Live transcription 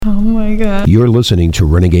Oh my God. You're listening to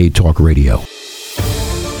Renegade Talk Radio.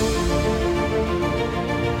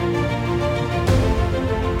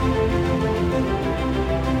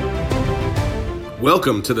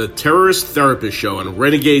 Welcome to the Terrorist Therapist Show on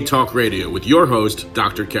Renegade Talk Radio with your host,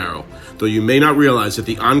 Dr. Carol. Though you may not realize that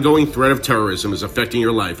the ongoing threat of terrorism is affecting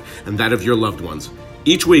your life and that of your loved ones.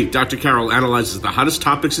 Each week, Dr. Carol analyzes the hottest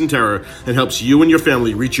topics in terror and helps you and your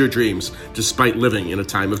family reach your dreams despite living in a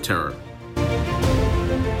time of terror.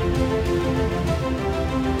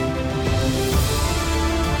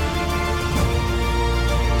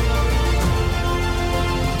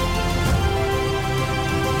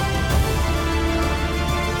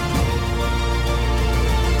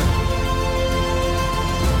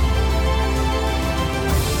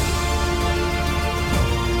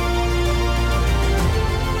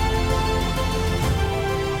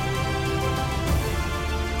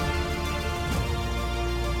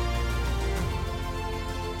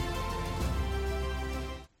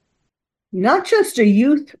 Not just a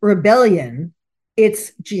youth rebellion,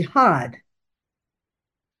 it's jihad.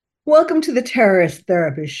 Welcome to the Terrorist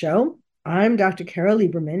Therapist Show. I'm Dr. Carol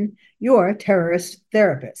Lieberman, your terrorist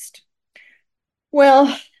therapist.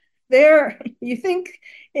 Well, you think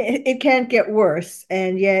it can't get worse,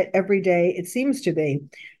 and yet every day it seems to be.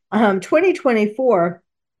 2024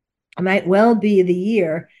 might well be the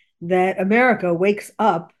year that America wakes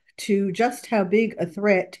up to just how big a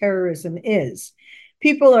threat terrorism is.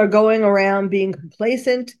 People are going around being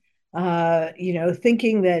complacent,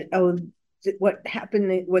 thinking that, what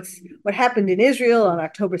happened in Israel on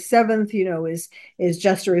October 7th, is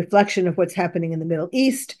just a reflection of what's happening in the Middle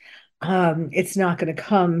East. It's not going to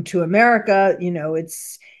come to America.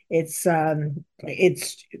 It's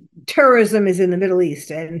terrorism is in the Middle East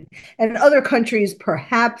and other countries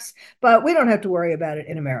perhaps, but we don't have to worry about it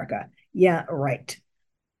in America. Yeah, right.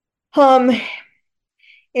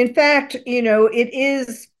 In fact,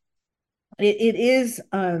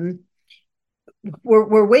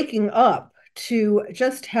 we're waking up to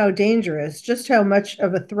just how dangerous, just how much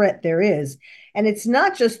of a threat there is. And it's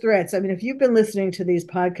not just threats. I mean, if you've been listening to these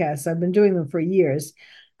podcasts, I've been doing them for years.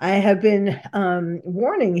 I have been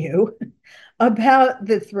warning you about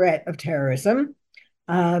the threat of terrorism.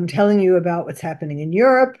 Telling you about what's happening in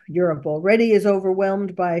Europe. Europe already is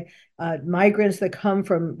overwhelmed by migrants that come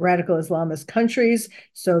from radical Islamist countries.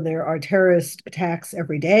 So there are terrorist attacks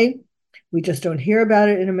every day. We just don't hear about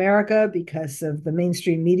it in America because of the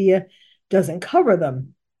mainstream media doesn't cover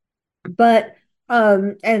them. But,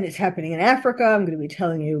 and it's happening in Africa. I'm going to be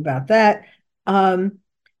telling you about that.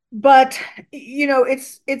 But,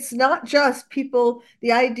 it's not just people,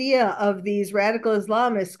 the idea of these radical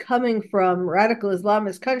Islamists coming from radical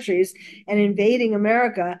Islamist countries and invading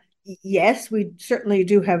America. Yes, we certainly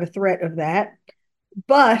do have a threat of that.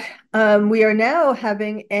 But we are now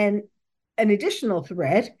having an additional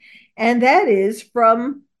threat, and that is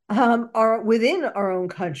from within our own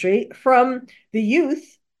country, from the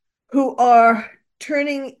youth who are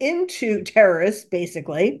turning into terrorists,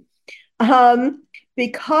 basically.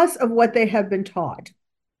 Because of what they have been taught.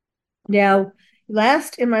 Now,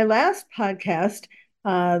 in my last podcast,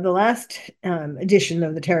 the last edition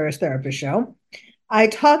of the Terrorist Therapist Show, I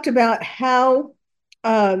talked about how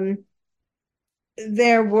there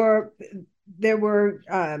were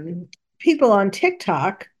people on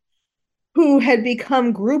TikTok who had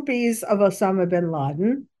become groupies of Osama bin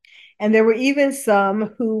Laden, and there were even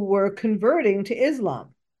some who were converting to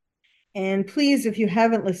Islam. And please, if you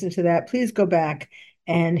haven't listened to that, please go back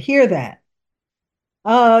and hear that.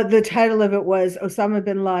 The title of it was Osama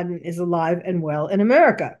bin Laden is Alive and Well in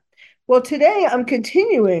America. Well, today I'm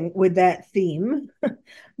continuing with that theme,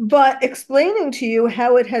 but explaining to you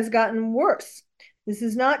how it has gotten worse. This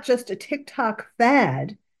is not just a TikTok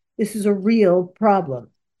fad. This is a real problem.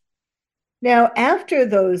 Now, after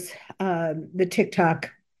those, the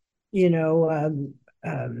TikTok,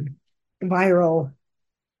 viral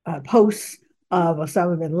posts of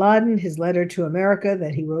Osama bin Laden, his letter to America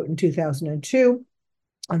that he wrote in 2002,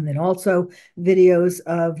 and then also videos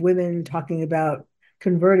of women talking about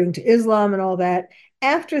converting to Islam and all that.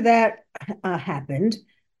 After that happened,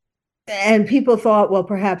 and people thought, well,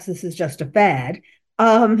 perhaps this is just a fad,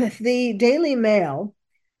 the Daily Mail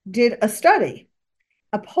did a study,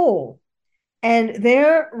 a poll, and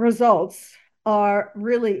their results are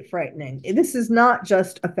really frightening. This is not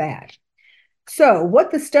just a fad. So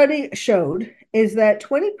what the study showed is that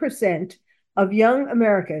 20% of young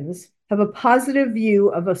Americans have a positive view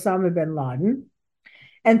of Osama bin Laden,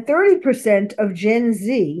 and 30% of Gen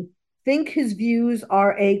Z think his views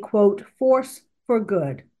are a, quote, force for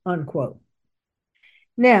good, unquote.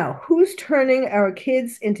 Now, who's turning our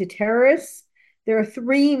kids into terrorists? There are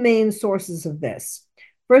three main sources of this.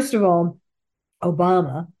 First of all,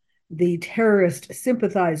 Obama, the terrorist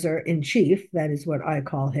sympathizer in chief, that is what I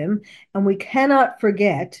call him. And we cannot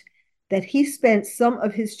forget that he spent some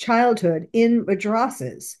of his childhood in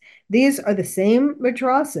madrasas. These are the same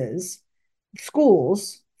madrasas,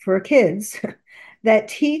 schools for kids, that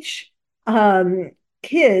teach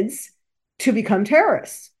kids to become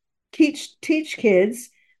terrorists, teach kids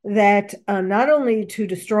that not only to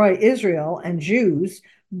destroy Israel and Jews,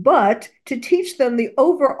 but to teach them the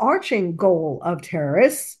overarching goal of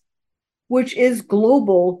terrorists, which is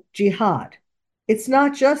global jihad. It's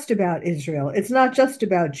not just about Israel. It's not just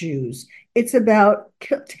about Jews. It's about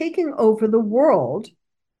taking over the world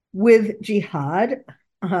with jihad,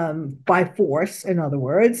 by force, in other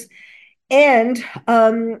words, and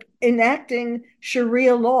enacting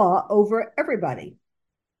Sharia law over everybody.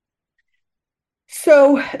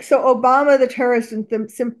 So Obama, the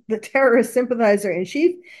terrorist sympathizer in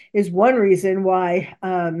chief, is one reason why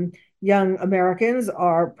young Americans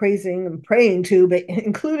are praising and praying to, but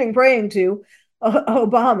including praying to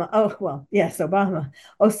Obama. Oh well, yes, Obama,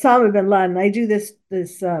 Osama bin Laden. I do this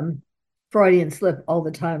Freudian slip all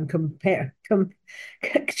the time,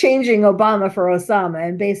 changing Obama for Osama,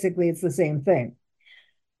 and basically it's the same thing.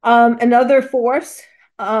 Another force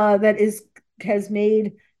that has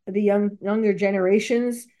made the younger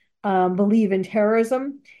generations believe in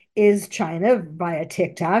terrorism is China via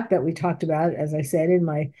TikTok, that we talked about, as I said, in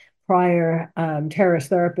my prior terrorist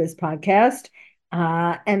therapist podcast.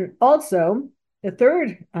 And also, the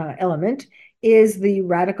third element is the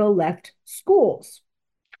radical left schools.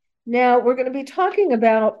 Now, we're going to be talking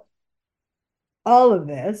about all of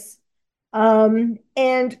this. And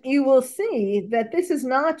you will see that this is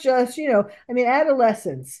not just,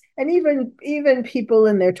 adolescents and even people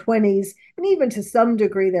in their 20s, and even to some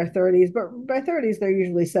degree their 30s, but by 30s they're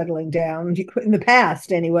usually settling down, in the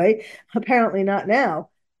past anyway, apparently not now.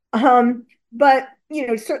 But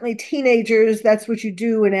certainly teenagers, that's what you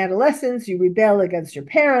do in adolescence. You rebel against your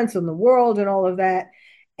parents and the world and all of that.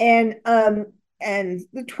 And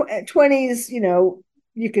the 20s,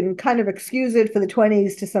 you can kind of excuse it for the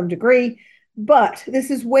 20s to some degree, but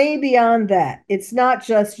this is way beyond that. It's not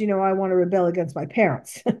just, I want to rebel against my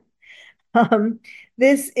parents.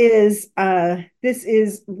 This is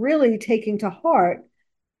really taking to heart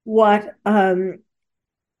what Osama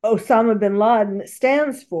bin Laden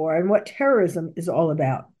stands for and what terrorism is all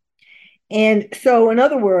about. And so, in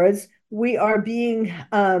other words, we are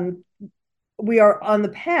on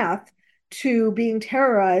the path to being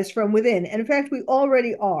terrorized from within. And in fact, we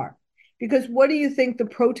already are. Because what do you think the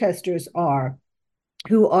protesters are,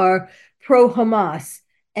 who are pro-Hamas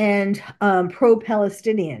and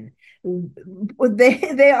pro-Palestinian?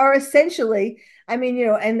 They are essentially, and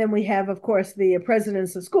then we have, of course, the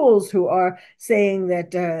presidents of schools who are saying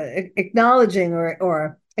that, acknowledging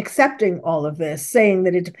or accepting all of this, saying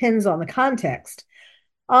that it depends on the context.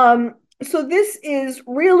 So this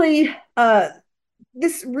really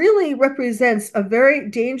represents a very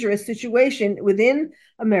dangerous situation within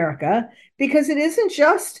America, because it isn't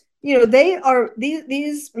just,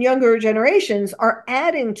 these younger generations are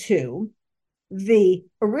adding to the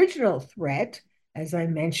original threat, as I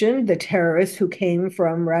mentioned, the terrorists who came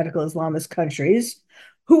from radical Islamist countries,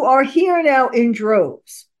 who are here now in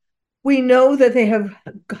droves. We know that they have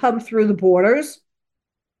come through the borders.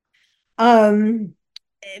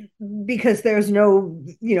 Because there's no,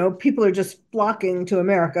 people are just flocking to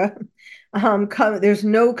America. There's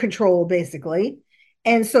no control, basically.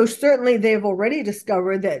 And so certainly they've already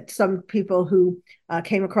discovered that some people who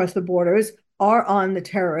came across the borders are on the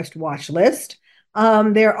terrorist watch list.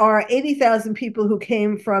 There are 80,000 people who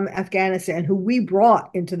came from Afghanistan, who we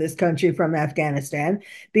brought into this country from Afghanistan,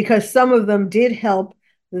 because some of them did help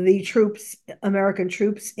the American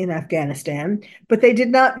troops in Afghanistan, but they did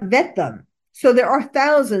not vet them. So there are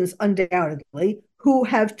thousands, undoubtedly, who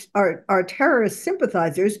are terrorist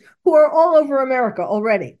sympathizers who are all over America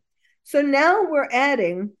already. So now we're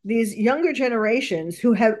adding these younger generations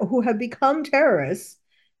who have become terrorists.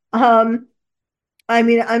 I'm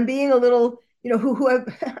being a little, who have,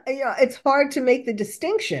 it's hard to make the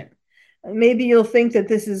distinction. Maybe you'll think that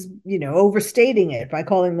this is, overstating it by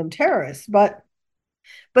calling them terrorists, but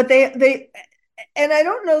they, and I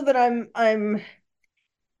don't know that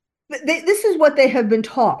this is what they have been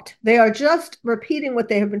taught. They are just repeating what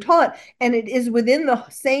they have been taught, and it is within the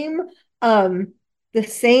same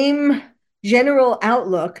general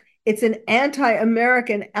outlook. It's an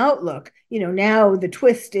anti-American outlook. Now the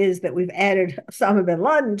twist is that we've added Osama bin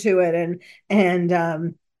Laden to it, and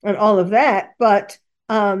all of that. But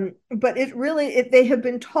they have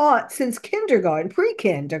been taught since kindergarten,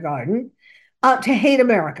 pre-kindergarten, to hate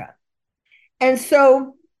America. And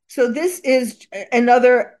so this is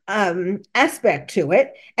another aspect to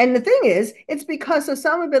it. And the thing is, it's because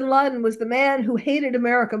Osama bin Laden was the man who hated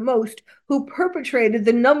America most, who perpetrated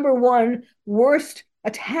the number one worst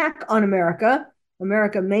attack on America,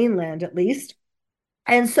 America mainland at least.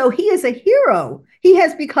 And so he is a hero. He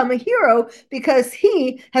has become a hero because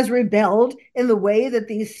he has rebelled in the way that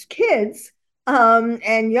these kids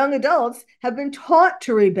and young adults have been taught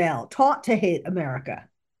to rebel, taught to hate America.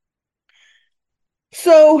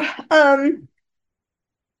 So, and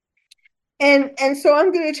so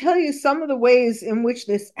I'm going to tell you some of the ways in which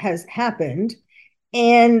this has happened,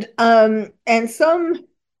 and some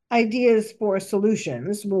ideas for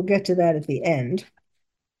solutions. We'll get to that at the end.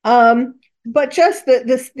 But just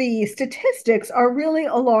the statistics are really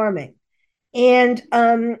alarming. And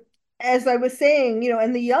as I was saying,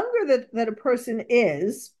 and the younger that a person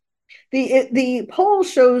is, the poll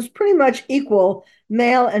shows pretty much equal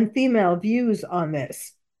male and female views on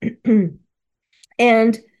this.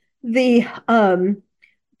 And the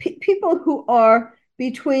people who are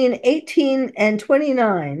between 18 and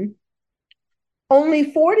 29,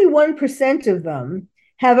 only 41% of them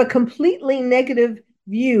have a completely negative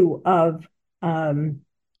view of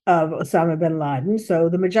Osama bin Laden. So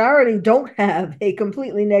the majority don't have a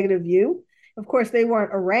completely negative view. Of course, they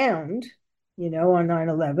weren't around, on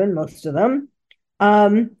 9/11, most of them.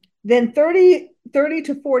 Then 30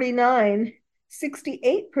 to 49,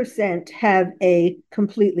 68% have a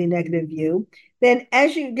completely negative view. Then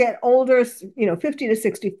as you get older, 50 to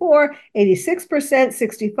 64, 86%,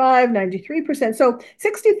 65, 93%. So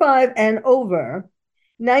 65 and over,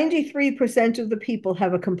 93% of the people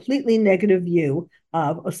have a completely negative view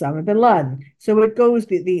of Osama bin Laden. So it goes,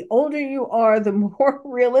 the older you are, the more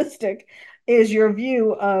realistic is your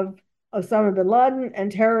view of Osama bin Laden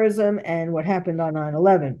and terrorism and what happened on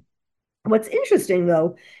 9/11. What's interesting,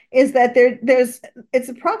 though, is that it's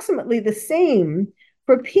approximately the same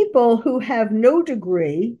for people who have no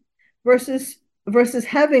degree versus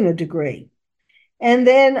having a degree. And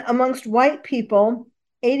then amongst white people,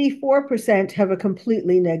 84% have a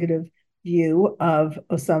completely negative view of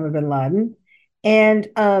Osama bin Laden. And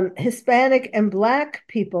Hispanic and Black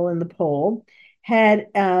people in the poll had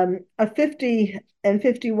a 50 and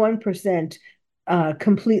 51%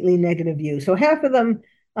 completely negative view. So half of them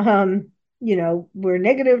were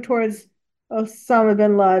negative towards Osama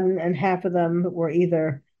bin Laden, and half of them were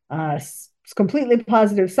either completely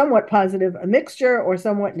positive, somewhat positive, a mixture, or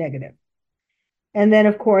somewhat negative. And then,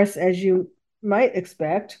 of course, as you might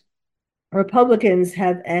expect, Republicans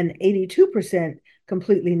have an 82%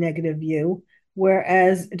 completely negative view,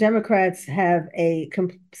 whereas Democrats have a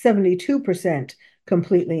 72%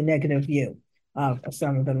 completely negative view of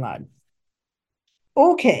Osama bin Laden.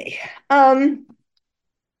 Okay.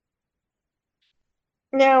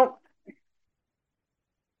 Now,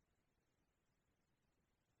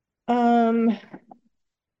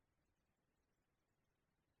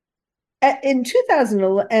 in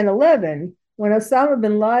 2011, when Osama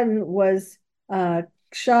bin Laden was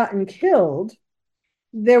shot and killed,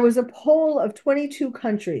 there was a poll of 22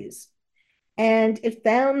 countries, and it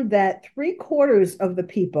found that 3/4 of the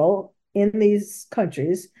people in these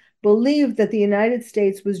countries believed that the United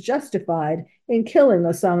States was justified in killing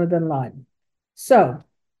Osama bin Laden. So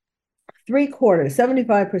 3/4,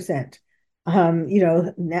 75%.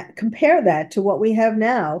 Compare that to what we have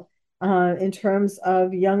now in terms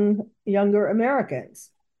of younger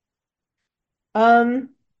Americans. Let's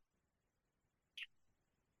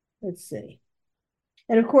see.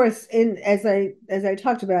 And of course, as I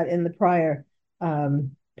talked about in the prior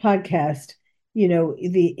podcast,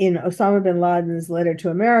 in Osama bin Laden's letter to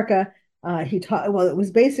America, it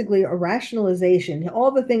was basically a rationalization,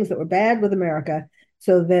 all the things that were bad with America,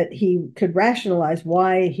 so that he could rationalize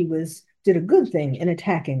why he did a good thing in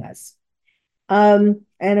attacking us. And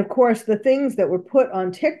of course, the things that were put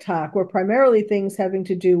on TikTok were primarily things having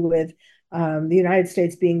to do with the United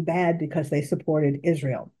States being bad because they supported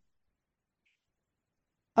Israel.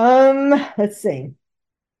 Let's see.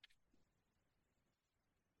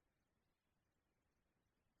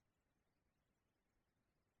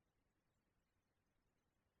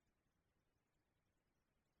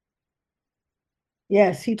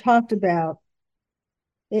 Yes, he talked about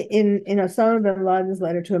in Osama bin Laden's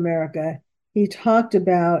letter to America, he talked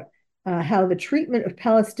about how the treatment of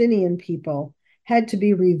Palestinian people had to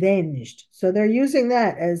be revenged. So they're using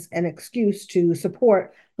that as an excuse to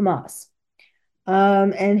support Hamas.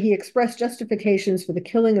 And he expressed justifications for the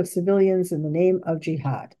killing of civilians in the name of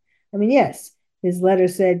jihad. I mean, yes, his letter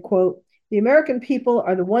said, quote, "The American people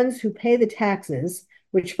are the ones who pay the taxes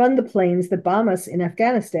which fund the planes that bomb us in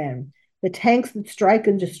Afghanistan. the tanks that strike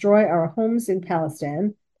and destroy our homes in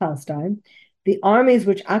Palestine, the armies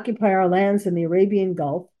which occupy our lands in the Arabian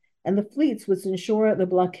Gulf, and the fleets which ensure the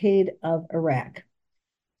blockade of Iraq.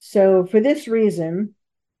 So for this reason,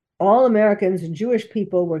 all Americans and Jewish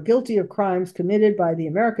people were guilty of crimes committed by the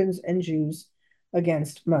Americans and Jews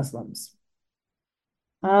against Muslims.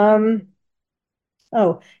 Oh,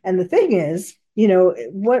 and the thing is,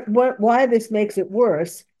 why this makes it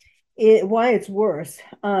worse, why it's worse,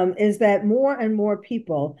 is that more and more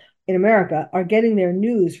people in America are getting their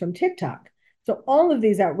news from TikTok. So all of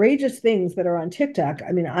these outrageous things that are on TikTok,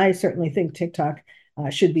 I mean, I certainly think TikTok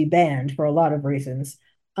should be banned for a lot of reasons.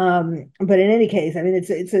 But in any case, I mean,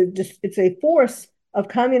 it's a force of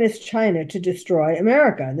communist China to destroy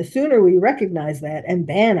America. And the sooner we recognize that and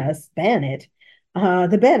ban it,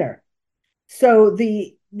 the better. So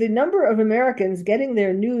the number of Americans getting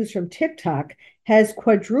their news from TikTok has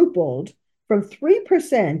quadrupled from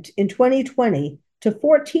 3% in 2020 to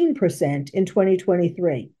 14% in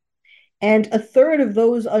 2023. And a third of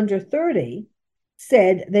those under 30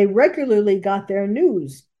 said they regularly got their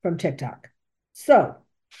news from TikTok. So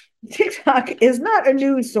TikTok is not a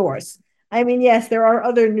news source. I mean, yes, there are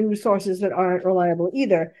other news sources that aren't reliable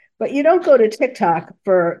either, but you don't go to TikTok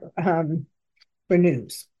for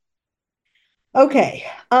news. Okay.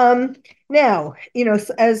 Now,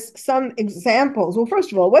 as some examples, well,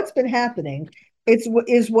 first of all, what's been happening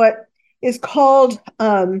is what is called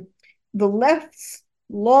the left's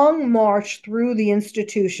long march through the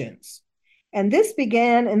institutions. And this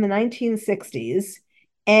began in the 1960s,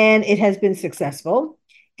 and it has been successful.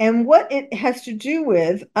 And what it has to do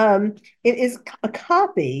with, it is a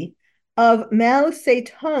copy of Mao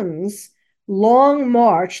Zedong's long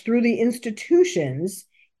march through the institutions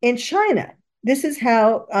in China. This is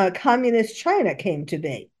how communist China came to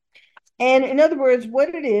be. And in other words,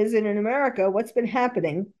 what it is in America, what's been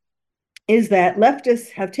happening is that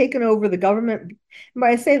leftists have taken over the government. When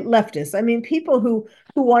I say leftists, I mean people who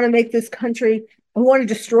want to make this country, who want to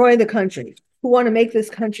destroy the country, who want to make this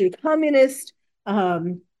country communist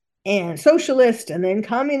and socialist and then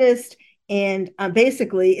communist, and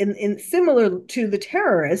basically in similar to the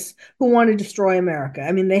terrorists who want to destroy America.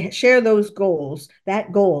 I mean, they share those goals,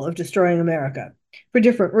 that goal of destroying America for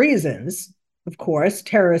different reasons. Of course,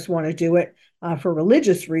 terrorists want to do it for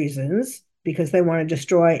religious reasons because they want to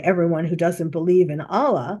destroy everyone who doesn't believe in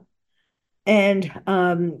Allah. And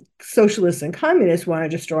socialists and communists want to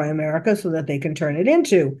destroy America so that they can turn it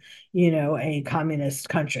into, a communist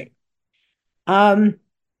country. But,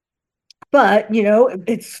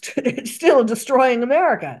 it's still destroying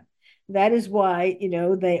America. That is why,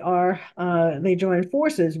 they join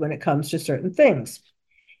forces when it comes to certain things.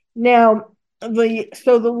 Now,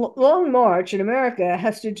 the long march in America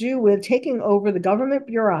has to do with taking over the government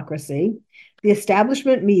bureaucracy, the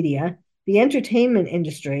establishment media, the entertainment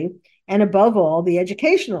industry, and above all, the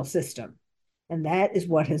educational system. And that is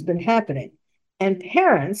what has been happening. And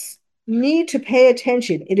parents need to pay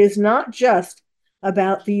attention. It is not just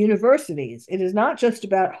about the universities. It is not just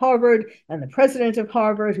about Harvard and the president of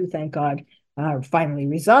Harvard, who, thank God, finally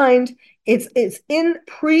resigned. It's in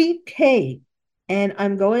pre-K. And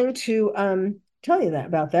I'm going to tell you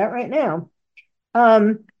about that right now.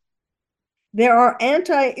 There are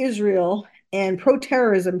anti-Israel and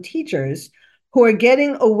pro-terrorism teachers who are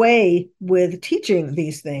getting away with teaching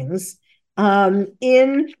these things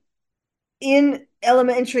in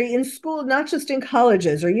elementary, in school, not just in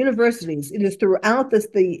colleges or universities. It is throughout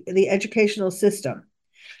the educational system.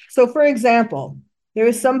 So, for example, there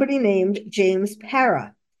is somebody named James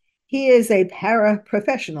Para. He is a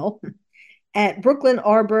paraprofessional at Brooklyn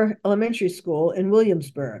Arbor Elementary School in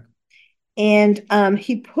Williamsburg. And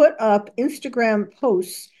he put up Instagram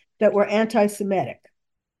posts that were anti-Semitic.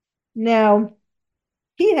 Now,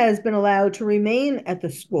 he has been allowed to remain at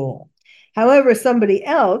the school. However, somebody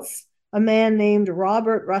else, a man named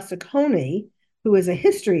Robert Rossiconi, who is a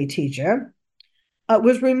history teacher,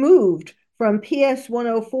 was removed from PS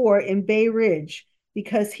 104 in Bay Ridge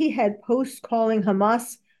because he had posts calling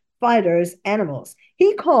Hamas fighters animals.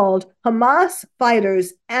 He called Hamas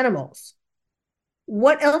fighters animals.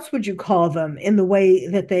 What else would you call them in the way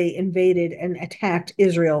that they invaded and attacked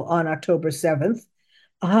Israel on October 7th?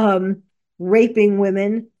 Raping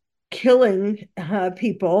women, killing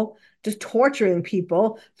people, just torturing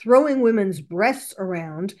people, throwing women's breasts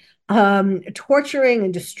around, torturing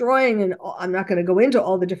and destroying, and I'm not going to go into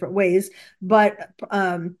all the different ways, but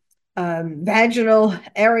vaginal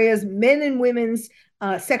areas, men and women's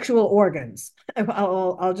sexual organs.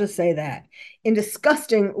 I'll just say that in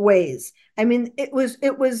disgusting ways. I mean, it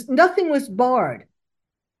was nothing was barred.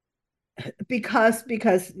 because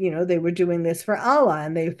they were doing this for Allah,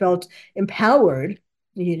 and they felt empowered,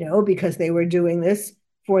 because they were doing this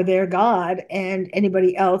for their God, and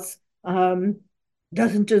anybody else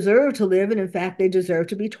doesn't deserve to live, and in fact they deserve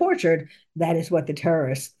to be tortured. That is what the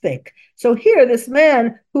terrorists think. So here, this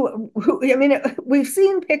man who I mean, we've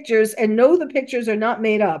seen pictures and know the pictures are not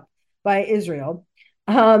made up by Israel.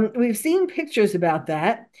 We've seen pictures about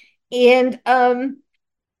that, and I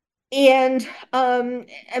mean,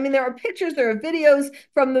 there are pictures, there are videos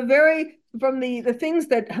from the things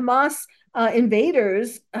that Hamas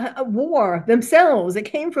invaders wore themselves. It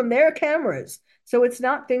came from their cameras, so it's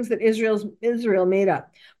not things that Israel made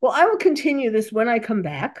up. Well, I will continue this when I come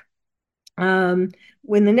back. When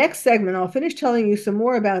the next segment, I'll finish telling you some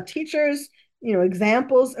more about teachers,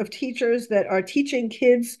 examples of teachers that are teaching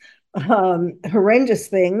kids horrendous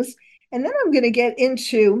things, and then I'm going to get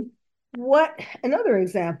into what another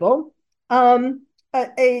example, not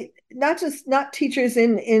teachers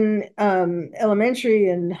in elementary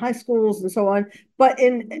and high schools and so on, but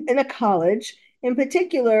in a college, in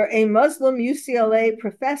particular, a Muslim UCLA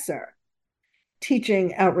professor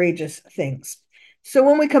teaching outrageous things. So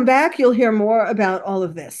when we come back, you'll hear more about all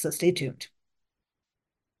of this. So stay tuned.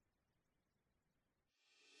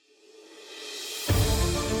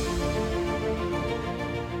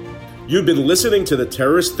 You've been listening to the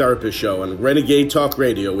Terrorist Therapist Show on Renegade Talk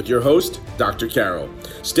Radio with your host, Dr. Carol.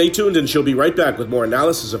 Stay tuned and she'll be right back with more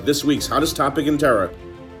analysis of this week's hottest topic in terror.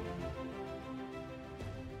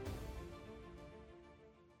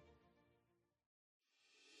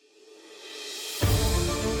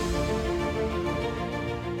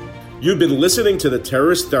 You've been listening to the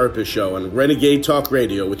Terrorist Therapist Show on Renegade Talk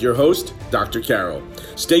Radio with your host, Dr. Carol.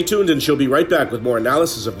 Stay tuned and she'll be right back with more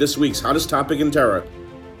analysis of this week's hottest topic in terror.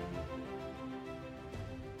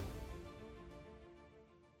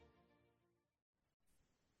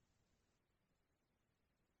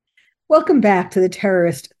 Welcome back to the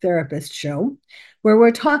Terrorist Therapist Show, where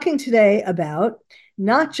we're talking today about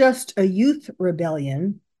not just a youth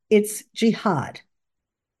rebellion, it's jihad.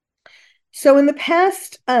 So in the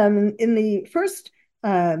past, in the first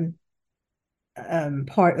part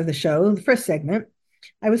of the show, the first segment,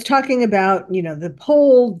 I was talking about, the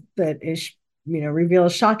poll that is,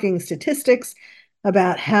 reveals shocking statistics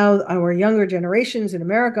about how our younger generations in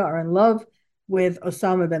America are in love with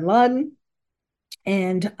Osama bin Laden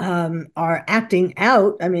and are acting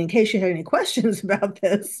out. I mean, in case you had any questions about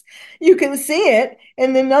this, you can see it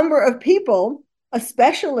in the number of people,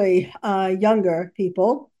 especially younger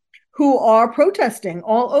people, who are protesting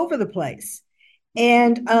all over the place.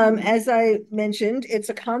 And as I mentioned, it's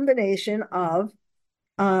a combination of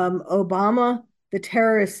Obama, the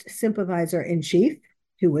terrorist sympathizer in chief,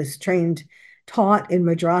 who was taught in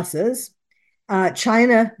madrasas,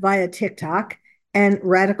 China via TikTok, and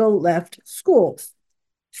radical left schools.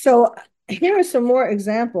 So here are some more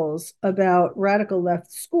examples about radical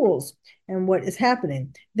left schools and what is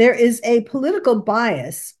happening. There is a political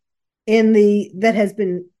bias that has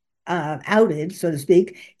been outed, so to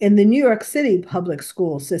speak, in the New York City public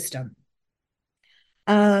school system.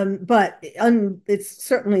 But it's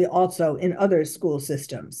certainly also in other school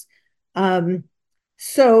systems.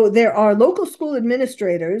 So there are local school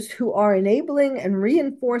administrators who are enabling and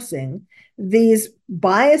reinforcing these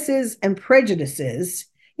biases and prejudices.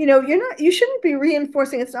 You shouldn't be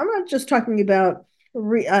reinforcing it. I'm not just talking about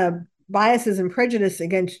biases and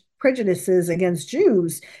prejudices against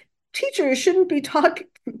Jews. Teachers shouldn't be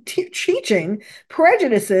teaching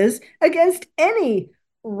prejudices against any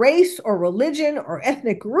race or religion or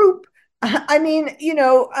ethnic group. I mean,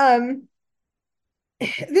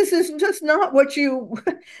 this is just not what you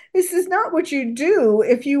do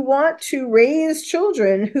if you want to raise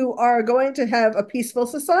children who are going to have a peaceful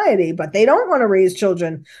society. But they don't want to raise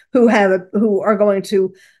children who are going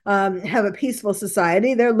to have a peaceful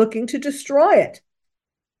society. They're looking to destroy it.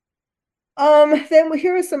 Then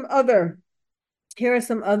here are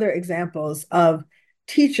some other examples of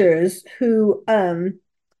teachers who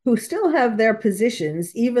still have their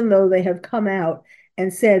positions, even though they have come out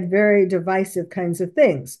and said very divisive kinds of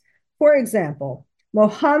things. For example,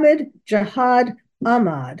 Mohammed Jihad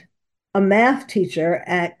Ahmad, a math teacher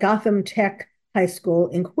at Gotham Tech High School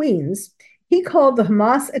in Queens, he called the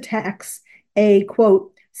Hamas attacks a,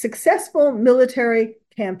 quote, successful military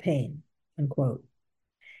campaign, unquote.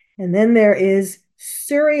 And then there is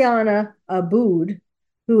Suriana Aboud,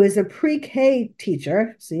 who is a pre-K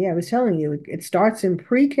teacher. See, I was telling you, it starts in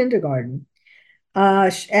pre-kindergarten.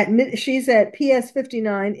 She's at PS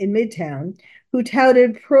 59 in Midtown, who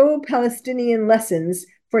touted pro-Palestinian lessons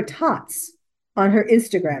for tots on her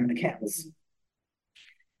Instagram accounts.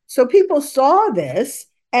 So people saw this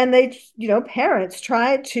And they, parents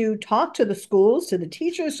tried to talk to the schools, to the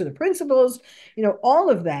teachers, to the principals, all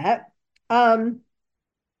of that. And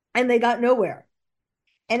they got nowhere.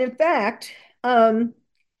 And in fact,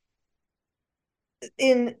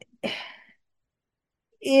 in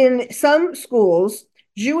some schools,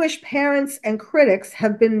 Jewish parents and critics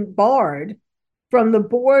have been barred from the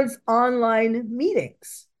board's online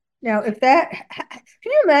meetings. Now, can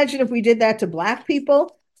you imagine if we did that to Black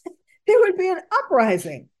people? There would be an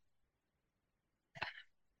uprising.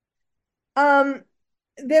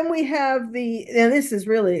 Then we have and this is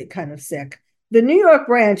really kind of sick, the New York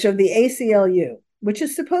branch of the ACLU, which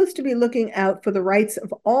is supposed to be looking out for the rights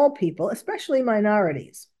of all people, especially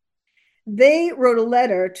minorities. They wrote a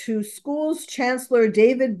letter to schools chancellor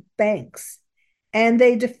David Banks, and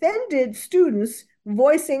they defended students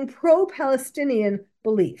voicing pro-Palestinian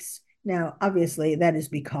beliefs. Now, obviously, that is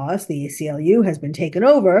because the ACLU has been taken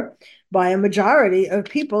over by a majority of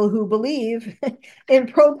people who believe in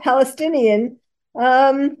pro-Palestinian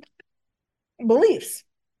beliefs.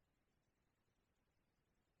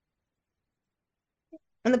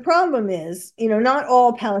 And the problem is, not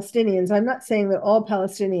all Palestinians, I'm not saying that all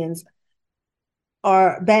Palestinians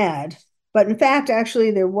are bad, but in fact, actually,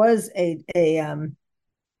 there was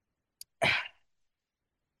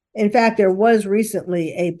in fact, there was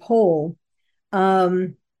recently a poll,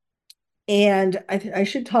 and I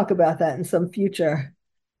should talk about that in some future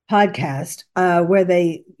podcast, where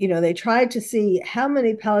they tried to see how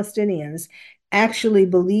many Palestinians actually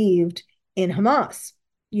believed in Hamas,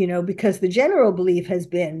 because the general belief has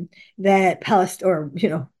been that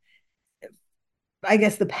I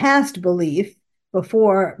guess the past belief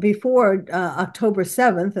before October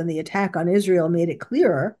 7th and the attack on Israel made it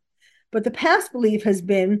clearer. But the past belief has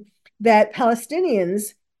been that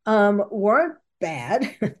Palestinians weren't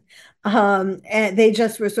bad, and they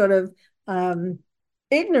just were sort of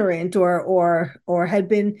ignorant or had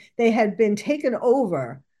been taken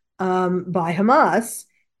over by Hamas,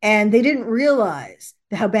 and they didn't realize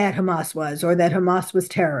how bad Hamas was or that Hamas was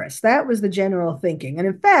terrorist. That was the general thinking. And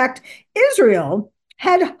in fact, Israel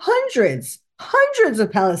had hundreds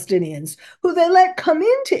of Palestinians who they let come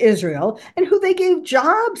into Israel and who they gave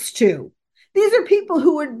jobs to. These are people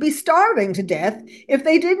who would be starving to death if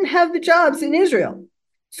they didn't have the jobs in Israel.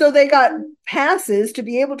 So they got passes to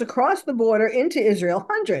be able to cross the border into Israel,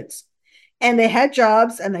 hundreds. And they had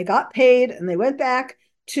jobs and they got paid and they went back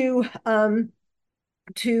to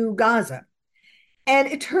Gaza. And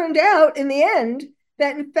it turned out in the end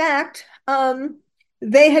that, in fact,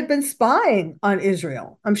 they had been spying on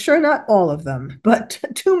Israel. I'm sure not all of them, but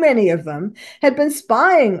too many of them had been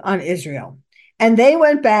spying on Israel. And they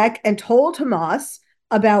went back and told Hamas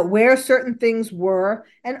about where certain things were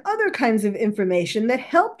and other kinds of information that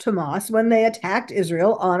helped Hamas when they attacked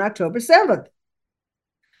Israel on October 7th.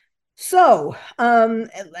 So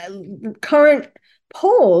current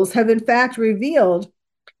polls have in fact revealed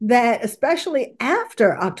that, especially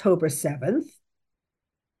after October 7th,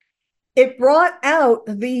 it brought out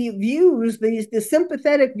the views, the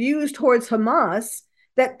sympathetic views towards Hamas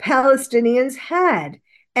that Palestinians had.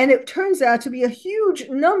 And it turns out to be a huge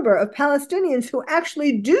number of Palestinians who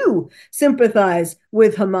actually do sympathize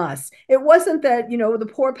with Hamas. It wasn't that,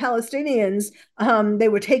 the poor Palestinians, they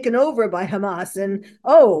were taken over by Hamas and,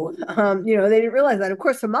 they didn't realize that. Of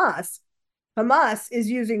course, Hamas is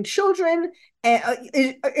using children,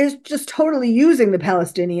 is just totally using the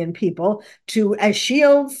Palestinian people as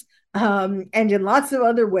shields, and in lots of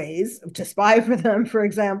other ways to spy for them, for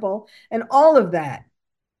example, and all of that.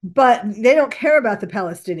 But they don't care about the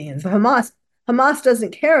Palestinians. Hamas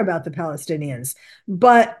doesn't care about the Palestinians.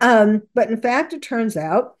 But in fact, it turns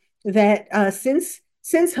out that since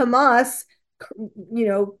Hamas,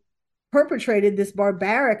 perpetrated this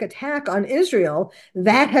barbaric attack on Israel,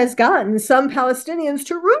 that has gotten some Palestinians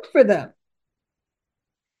to root for them.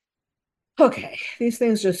 Okay, these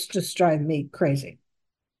things just drive me crazy.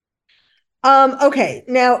 Okay,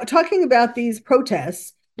 now talking about these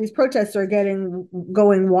protests are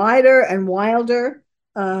going wider and wilder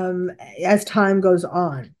as time goes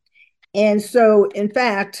on. And so, in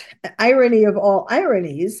fact, irony of all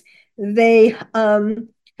ironies, they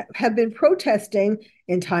have been protesting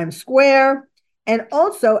in Times Square and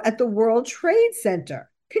also at the World Trade Center.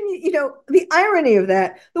 The irony of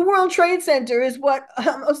that, the World Trade Center is what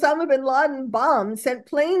Osama bin Laden bombed, sent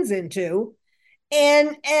planes into.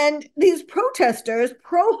 And these protesters,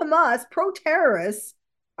 pro-Hamas, pro-terrorists,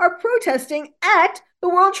 are protesting at the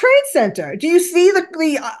World Trade Center. Do you see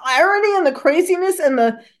the irony and the craziness and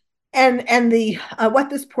the what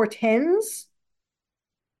this portends?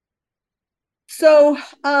 So,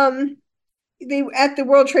 they at the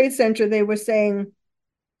World Trade Center, they were saying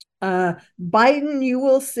Biden, you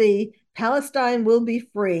will see, Palestine will be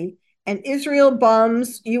free, and Israel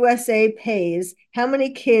bombs, USA pays. How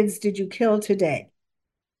many kids did you kill today?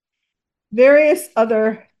 Various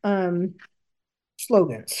other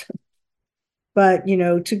slogans. But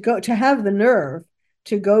to have the nerve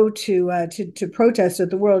to go to protest at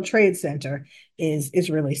the World Trade Center is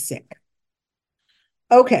really sick.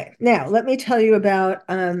 Okay, now let me tell you about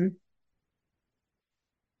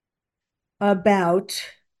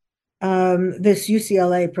this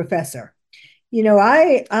UCLA professor.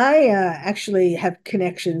 I actually have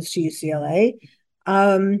connections to UCLA.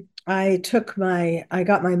 I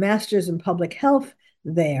got my master's in public health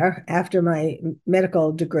there after my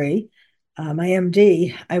medical degree. My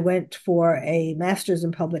MD, I went for a master's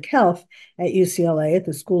in public health at UCLA at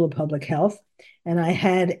the School of Public Health, and I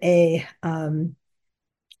had a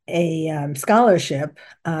scholarship,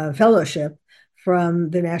 fellowship from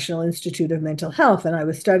the National Institute of Mental Health, and I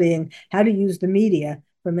was studying how to use the media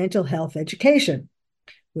for mental health education,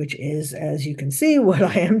 which is, as you can see, what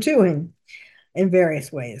I am doing in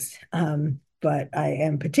various ways. But I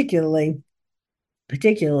am particularly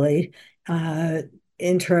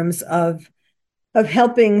in terms of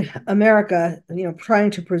helping America, trying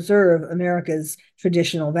to preserve America's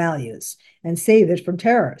traditional values and save it from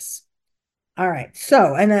terrorists. All right.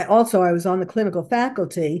 So, and I was on the clinical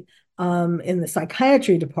faculty in the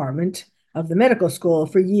psychiatry department of the medical school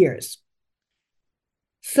for years.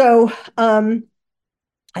 So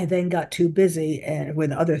I then got too busy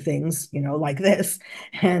with other things, like this,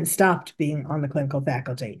 and stopped being on the clinical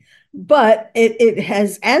faculty. But it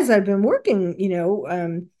has, as I've been working,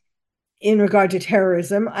 in regard to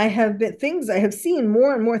terrorism, I have seen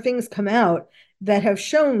more and more things come out that have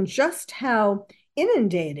shown just how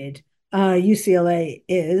inundated UCLA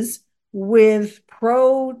is with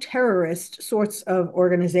pro-terrorist sorts of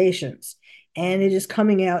organizations. And it is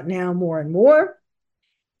coming out now more and more.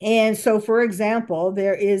 And so, for example,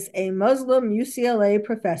 there is a Muslim UCLA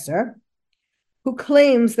professor who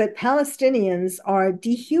claims that Palestinians are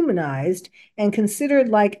dehumanized and considered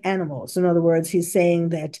like animals. In other words, he's saying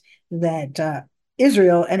that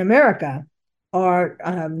Israel and America are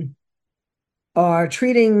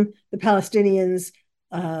treating the Palestinians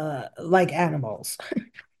like animals.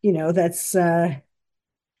 That's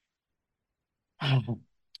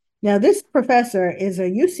now this professor is a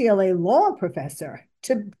UCLA law professor.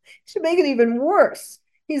 To make it even worse,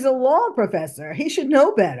 he's a law professor. He should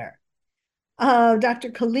know better. Dr.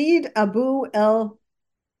 Khalid Abu El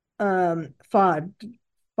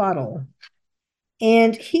Fadl,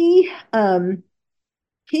 and he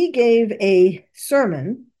gave a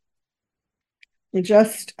sermon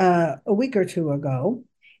just a week or two ago,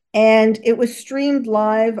 and it was streamed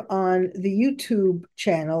live on the YouTube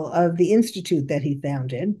channel of the institute that he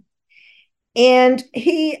founded. And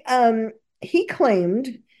he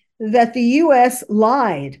claimed that the U.S.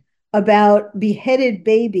 lied about beheaded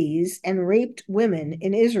babies and raped women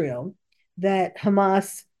in Israel that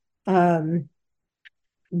Hamas caused.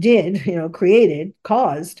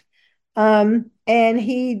 And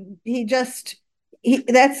he's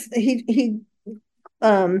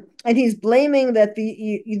blaming that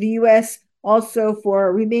the U.S. also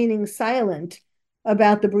for remaining silent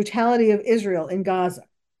about the brutality of Israel in Gaza.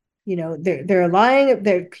 They're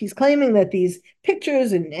lying. He's claiming that these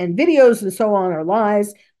pictures and videos and so on are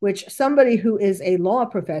lies, which somebody who is a law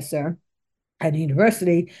professor at a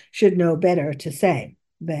university should know better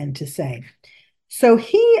than to say. So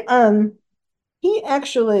he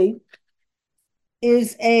actually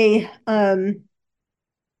is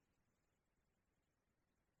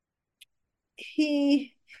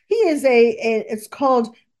it's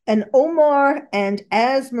called an Omar and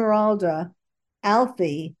Esmeralda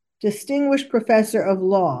Alfie Distinguished Professor of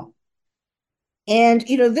Law. And,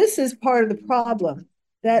 this is part of the problem,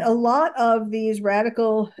 that a lot of these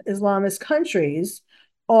radical Islamist countries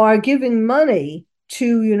are giving money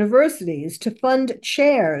to universities to fund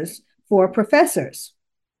chairs for professors.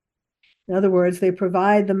 In other words, they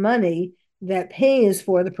provide the money that pays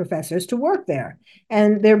for the professors to work there.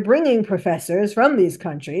 And they're bringing professors from these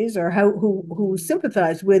countries or who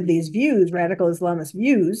sympathize with these views, radical Islamist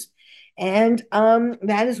views. And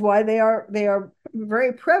that is why they are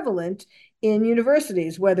very prevalent in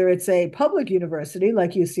universities, whether it's a public university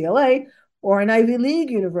like UCLA or an Ivy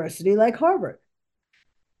League university like Harvard.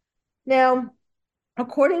 Now,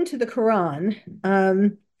 according to the Quran,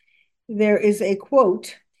 there is a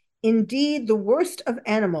quote, "Indeed, the worst of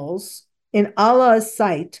animals in Allah's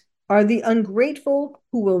sight are the ungrateful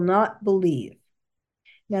who will not believe."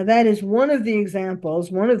 Now, that is one of the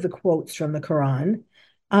examples, one of the quotes from the Quran,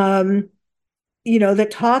 that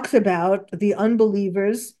talks about the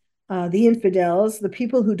unbelievers the infidels, the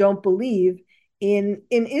people who don't believe in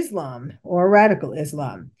Islam or radical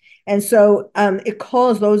Islam. And so it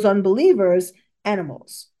calls those unbelievers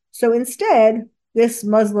animals. So instead, this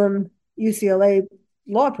Muslim UCLA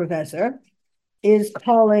law professor is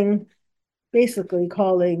basically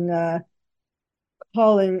calling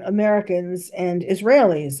Americans and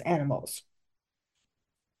Israelis animals.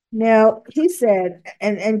 Now, he said,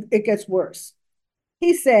 and it gets worse.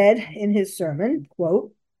 He said in his sermon,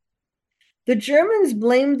 quote, "The Germans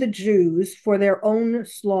blamed the Jews for their own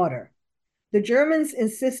slaughter. The Germans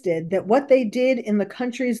insisted that what they did in the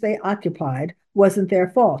countries they occupied wasn't their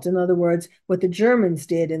fault. In other words, what the Germans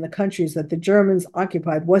did in the countries that the Germans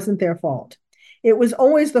occupied wasn't their fault. It was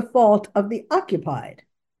always the fault of the occupied.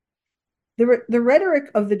 The rhetoric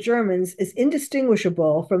of the Germans is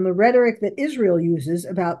indistinguishable from the rhetoric that Israel uses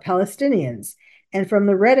about Palestinians and from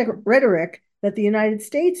the rhetoric that the United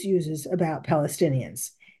States uses about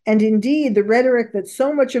Palestinians, and indeed the rhetoric that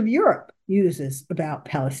so much of Europe uses about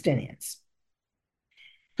Palestinians."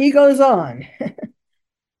 He goes on.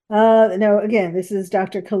 Now, again, this is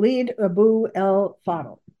Dr. Khalid Abu El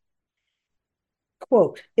Fadl.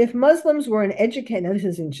 Quote, "If Muslims were an educated," now this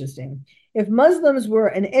is interesting, "if Muslims were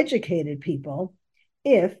an educated people,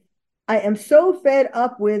 I am so fed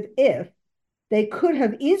up with they could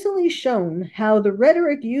have easily shown how the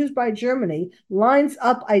rhetoric used by Germany lines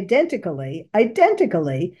up identically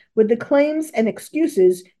with the claims and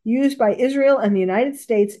excuses used by Israel and the United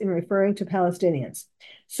States in referring to Palestinians."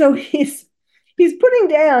 So he's putting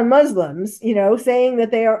down Muslims, saying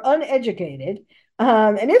that they are uneducated.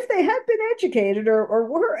 And if they had been educated or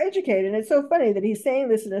were educated, and it's so funny that he's saying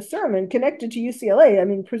this in a sermon connected to UCLA. I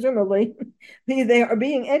mean, presumably they are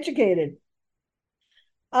being educated.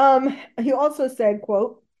 He also said,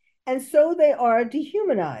 quote, "And so they are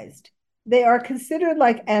dehumanized. They are considered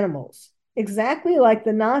like animals, exactly like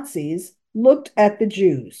the Nazis looked at the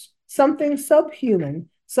Jews, something subhuman,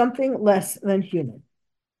 something less than human."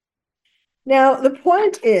 Now, the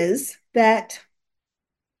point is that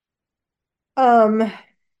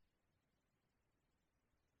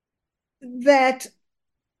that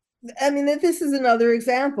this is another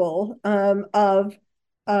example of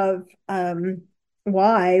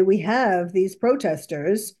why we have these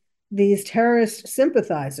protesters, these terrorist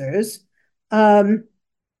sympathizers,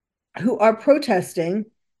 who are protesting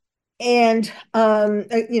and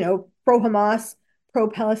pro-Hamas,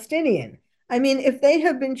 pro-Palestinian. I mean, if they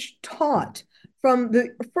have been taught from the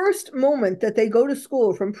first moment that they go to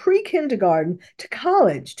school, from pre-kindergarten to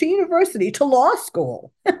college, to university, to law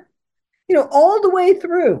school, all the way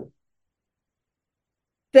through,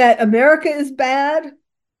 that America is bad,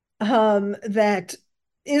 that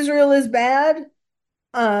Israel is bad,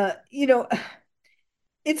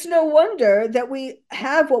 it's no wonder that we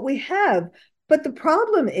have what we have. But the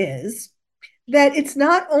problem is that it's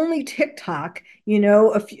not only TikTok,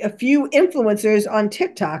 a few influencers on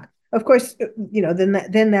TikTok. Of course,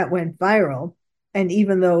 then that went viral. And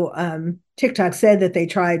even though TikTok said that they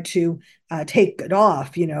tried to take it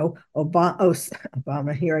off,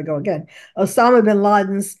 Obama, here I go again, Osama bin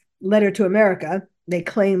Laden's letter to America,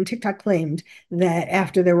 TikTok claimed that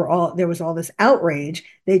after there was all this outrage,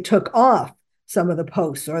 they took off some of the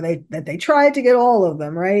posts, or that they tried to get all of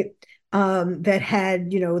them, right? That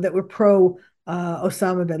had, that were pro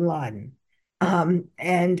Osama bin Laden.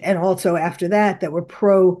 And also after that were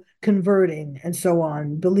pro converting and so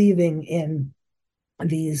on, believing in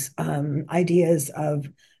these ideas of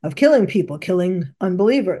killing people, killing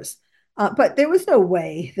unbelievers. But there was no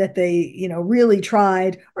way that they, really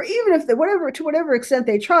tried, or even if to whatever extent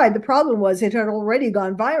they tried, the problem was it had already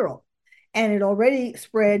gone viral and it already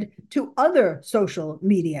spread to other social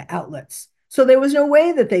media outlets. So there was no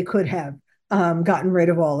way that they could have gotten rid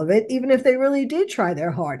of all of it, even if they really did try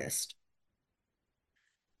their hardest.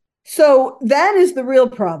 So that is the real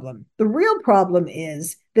problem. The real problem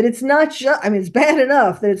is that it's not just, it's bad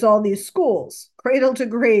enough that it's all these schools, cradle to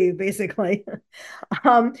grave, basically.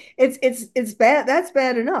 It's bad. That's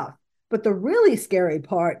bad enough. But the really scary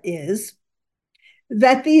part is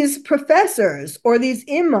that these professors or these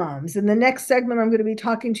imams, in the next segment, I'm going to be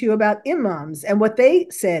talking to you about imams and what they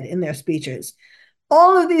said in their speeches.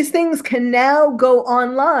 All of these things can now go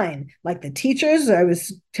online, like the teachers. I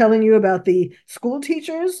was telling you about the school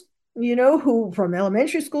teachers, who from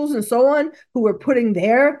elementary schools and so on, who were putting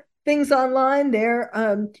their things online, their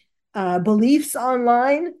beliefs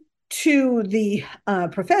online, to the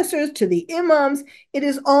professors, to the imams. It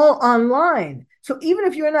is all online. So even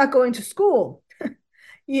if you're not going to school,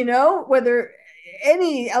 whether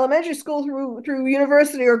any elementary school through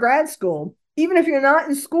university or grad school, even if you're not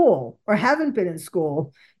in school or haven't been in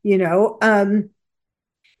school,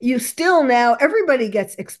 you still now, everybody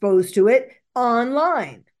gets exposed to it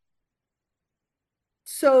online.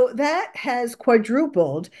 So that has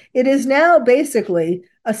quadrupled. It is now basically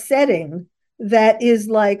a setting that is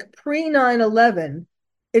like pre 9/11.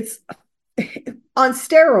 It's on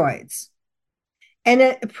steroids. And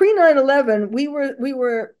at pre 9/11, we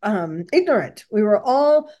were ignorant. We were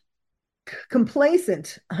all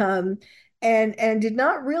complacent, and did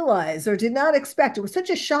not realize or did not expect. It was such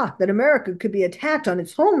a shock that America could be attacked on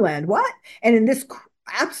its homeland. What? And in this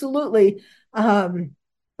absolutely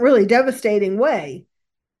really devastating way.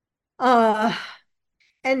 Uh,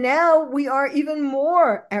 and now we are even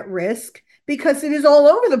more at risk because it is all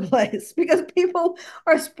over the place, because people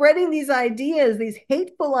are spreading these ideas, these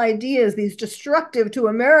hateful ideas, these destructive to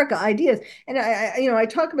America ideas. And I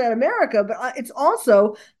talk about America, but it's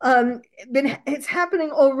also it's happening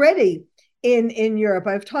already in Europe.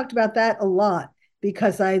 I've talked about that a lot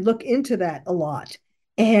because I look into that a lot.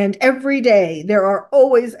 And every day there are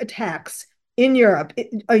always attacks in Europe.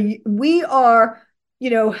 We are,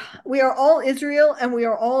 we are all Israel and we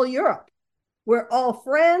are all Europe. We're all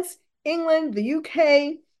France, England, the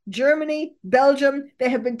UK, Germany, Belgium. They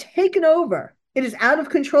have been taken over. It is out of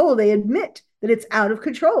control. They admit that it's out of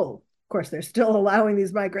control. Of course, they're still allowing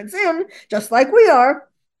these migrants in, just like we are.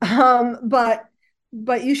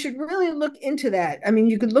 But you should really look into that. I mean,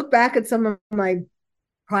 you could look back at some of my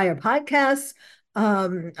prior podcasts.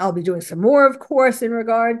 I'll be doing some more, of course, in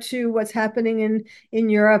regard to what's happening in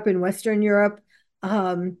Europe, in Western Europe.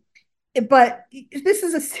 But this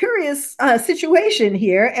is a serious situation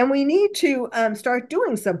here, and we need to start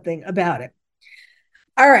doing something about it.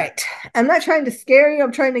 All right. I'm not trying to scare you.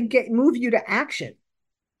 I'm trying to move you to action.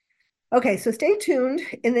 Okay, so stay tuned.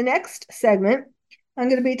 In the next segment, I'm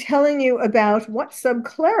going to be telling you about what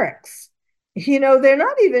subclerics, they're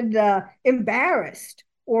not even embarrassed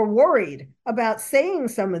or worried about saying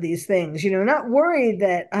some of these things, not worried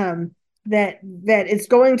that that it's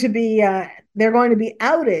going to be they're going to be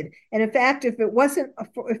outed. And in fact, if it wasn't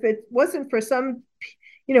for some,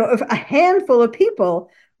 if a handful of people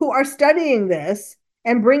who are studying this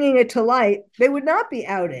and bringing it to light, they would not be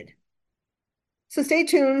outed. So stay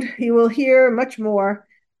tuned. You will hear much more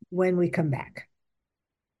when we come back.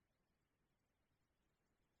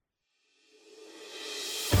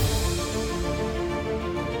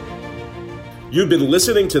 You've been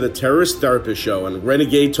listening to the Terrorist Therapist Show on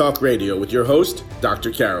Renegade Talk Radio with your host, Dr.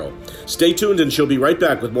 Carol. Stay tuned and she'll be right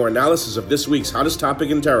back with more analysis of this week's hottest topic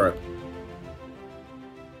in terror.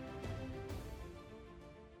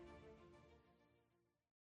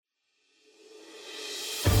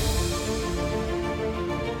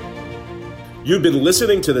 You've been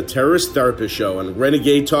listening to the Terrorist Therapist Show on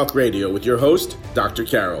Renegade Talk Radio with your host, Dr.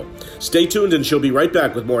 Carol. Stay tuned and she'll be right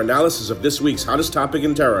back with more analysis of this week's hottest topic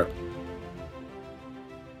in terror.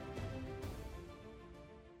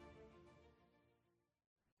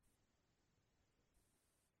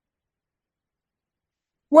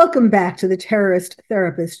 Welcome back to the Terrorist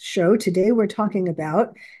Therapist Show. Today we're talking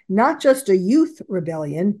about not just a youth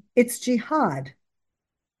rebellion, it's jihad.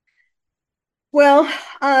 Well,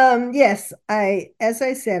 yes, as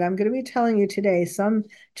I said, I'm going to be telling you today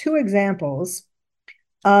two examples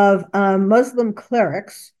of Muslim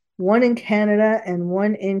clerics, one in Canada and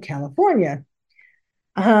one in California,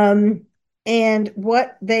 and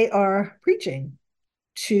what they are preaching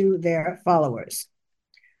to their followers.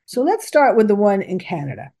 So let's start with the one in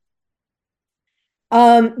Canada.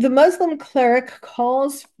 The Muslim cleric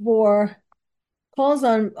calls on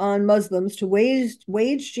Muslims to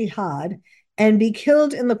wage jihad and be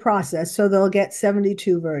killed in the process, so they'll get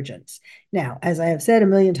 72 virgins. Now, as I have said a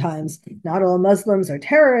million times, not all Muslims are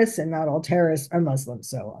terrorists and not all terrorists are Muslims.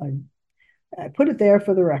 So I put it there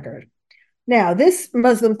for the record. Now, this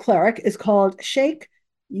Muslim cleric is called Sheikh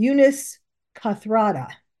Yunus Kathrada.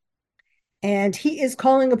 And he is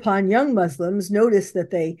calling upon young Muslims. Notice that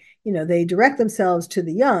they direct themselves to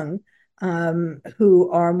the young, who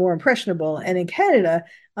are more impressionable. And in Canada,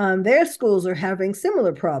 their schools are having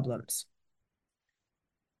similar problems.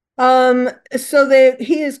 So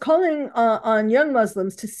he is calling on young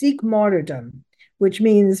Muslims to seek martyrdom, which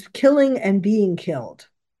means killing and being killed.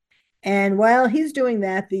 And while he's doing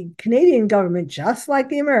that, the Canadian government, just like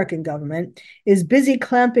the American government, is busy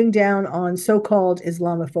clamping down on so-called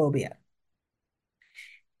Islamophobia.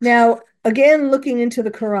 Now, again, looking into the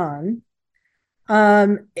Quran,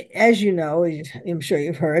 as you know, I'm sure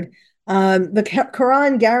you've heard, the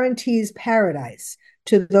Quran guarantees paradise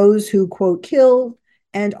to those who, quote, kill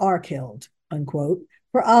and are killed, unquote,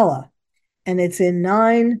 for Allah. And it's in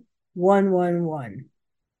 9:111.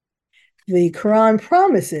 The Quran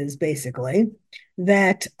promises, basically,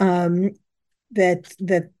 that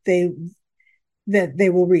they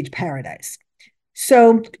will reach paradise.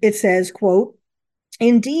 So it says, quote,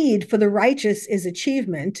 indeed, for the righteous is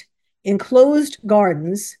achievement, enclosed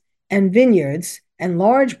gardens and vineyards, and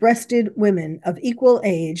large-breasted women of equal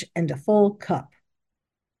age and a full cup.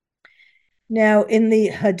 Now, in the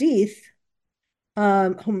Hadith,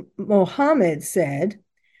 Muhammad said,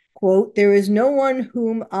 quote, there is no one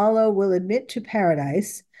whom Allah will admit to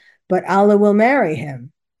paradise, but Allah will marry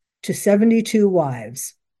him to 72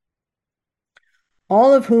 wives,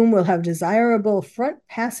 all of whom will have desirable front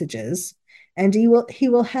passages, and he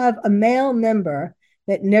will have a male member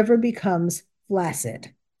that never becomes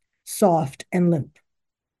flaccid, soft, and limp.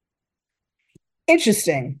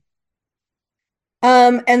 Interesting.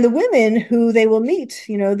 And the women who they will meet,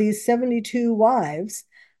 these 72 wives,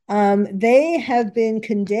 they have been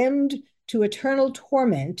condemned to eternal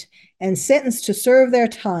torment and sentenced to serve their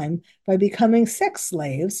time by becoming sex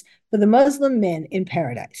slaves for the Muslim men in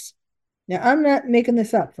paradise. Now, I'm not making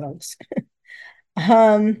this up, folks.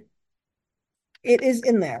 It is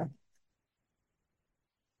in there.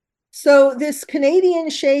 So this Canadian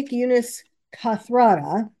Sheikh Yunus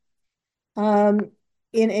Kathrada,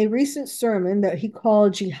 in a recent sermon that he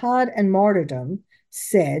called Jihad and Martyrdom,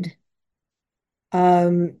 said,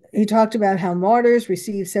 he talked about how martyrs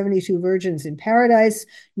receive 72 virgins in paradise.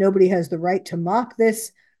 Nobody has the right to mock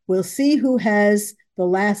this. We'll see who has the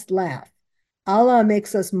last laugh. Allah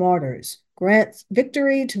makes us martyrs, grants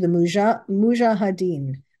victory to the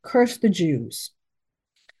mujahideen, curse the Jews.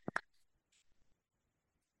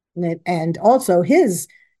 And also this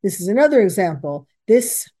is another example.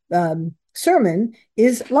 This sermon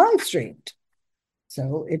is live streamed,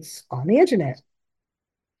 so it's on the internet.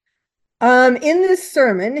 In this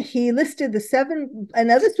sermon, he listed the 7, and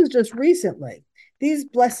now this was just recently. These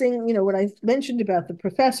blessing, what I mentioned about the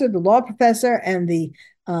professor, the law professor, and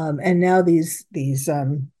now these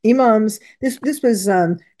imams. This was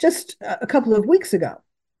just a couple of weeks ago.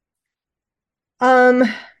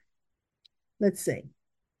 Let's see.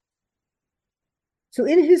 So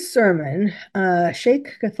in his sermon,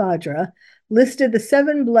 Sheikh Cathadra listed the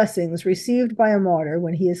 7 blessings received by a martyr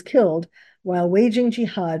when he is killed while waging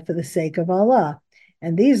jihad for the sake of Allah.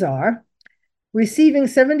 And these are receiving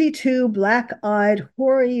 72 black-eyed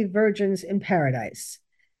hoary virgins in paradise.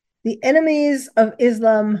 The enemies of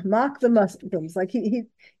Islam mock the Muslims. Like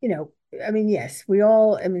yes,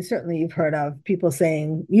 certainly you've heard of people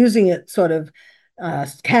using it sort of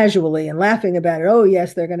casually and laughing about it. Oh,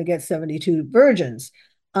 yes, they're going to get 72 virgins.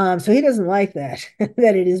 So he doesn't like that,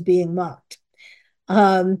 that it is being mocked.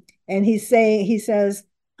 And he says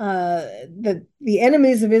that the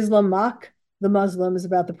enemies of Islam mock the Muslims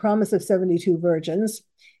about the promise of 72 virgins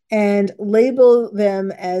and label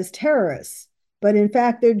them as terrorists. But in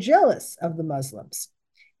fact, they're jealous of the Muslims.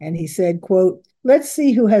 And he said, quote, let's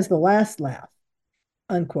see who has the last laugh,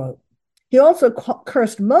 unquote. He also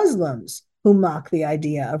cursed Muslims who mock the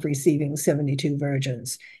idea of receiving 72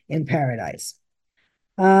 virgins in paradise.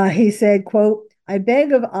 He said, quote, I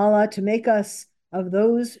beg of Allah to make us of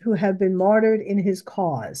those who have been martyred in his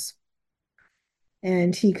cause.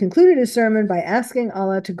 And he concluded his sermon by asking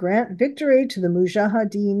Allah to grant victory to the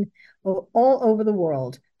mujahideen all over the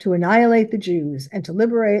world, to annihilate the Jews, and to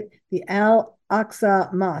liberate the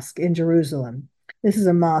Al-Aqsa Mosque in Jerusalem. This is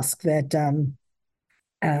a mosque that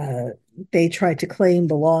they tried to claim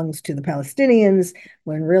belongs to the Palestinians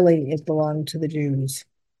when really it belonged to the Jews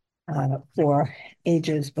for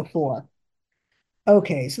ages before.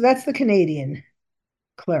 Okay, so that's the Canadian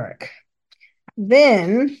cleric.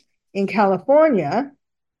 Then in California,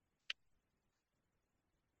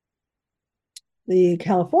 the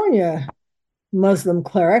California Muslim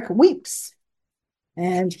cleric weeps.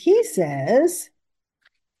 And he says,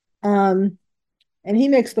 and he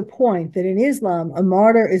makes the point that in Islam, a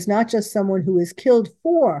martyr is not just someone who is killed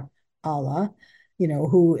for Allah,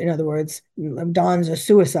 who, in other words, dons a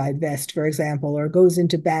suicide vest, for example, or goes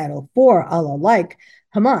into battle for Allah, like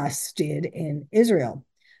Hamas did in Israel.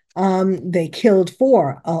 They killed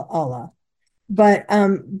for Allah. But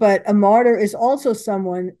a martyr is also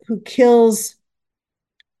someone who kills.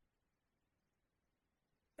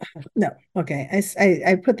 No, okay.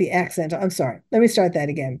 I put the accent. I'm sorry. Let me start that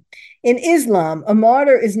again. In Islam, a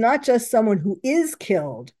martyr is not just someone who is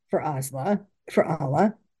killed for Allah,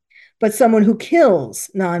 but someone who kills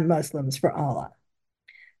non-Muslims for Allah.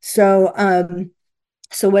 So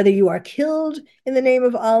whether you are killed in the name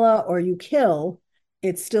of Allah or you kill,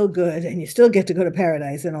 it's still good, and you still get to go to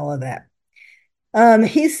paradise and all of that.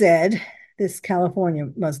 He said, this California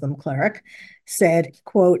Muslim cleric said,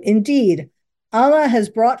 quote, indeed, Allah has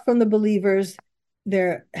brought from the believers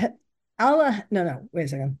wait a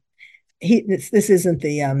second. this isn't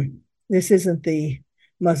the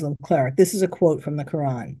Muslim cleric. This is a quote from the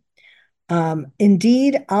Quran.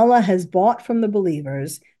 Indeed, Allah has bought from the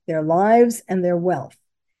believers their lives and their wealth,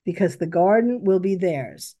 because the garden will be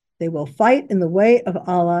theirs. They will fight in the way of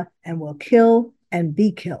Allah and will kill and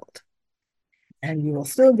be killed. And you will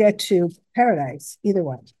still get to paradise either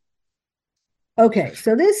way. Okay,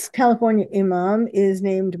 so this California imam is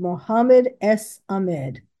named Mohammed S.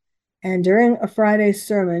 Ahmed. And during a Friday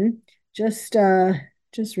sermon just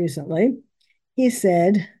recently, he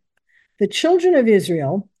said, the children of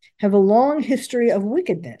Israel have a long history of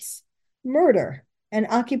wickedness, murder, and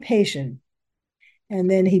occupation. And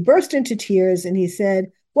then he burst into tears and he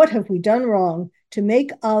said, what have we done wrong to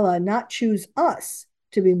make Allah not choose us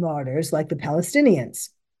to be martyrs like the Palestinians?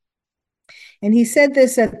 And he said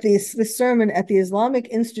this at this sermon at the Islamic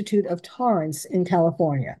Institute of Torrance in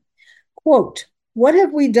California. Quote, what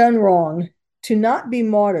have we done wrong to not be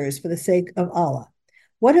martyrs for the sake of Allah?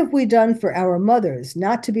 What have we done for our mothers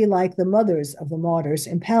not to be like the mothers of the martyrs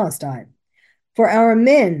in Palestine? For our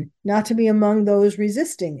men not to be among those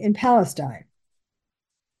resisting in Palestine?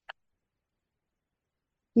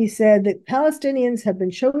 He said that Palestinians have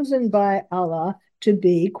been chosen by Allah to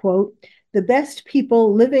be, quote, the best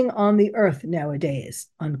people living on the earth nowadays,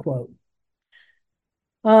 unquote.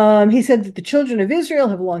 He said that the children of Israel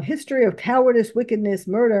have a long history of cowardice, wickedness,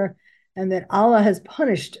 murder, and that Allah has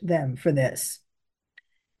punished them for this.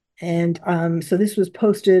 And so this was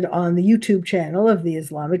posted on the YouTube channel of the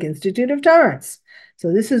Islamic Institute of Torrance.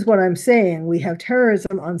 So this is what I'm saying. We have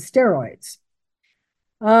terrorism on steroids.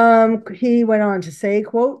 He went on to say,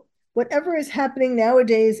 quote, whatever is happening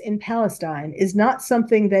nowadays in Palestine is not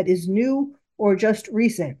something that is new or just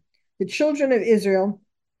recent. The children of Israel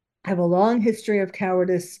have a long history of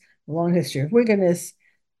cowardice, a long history of wickedness,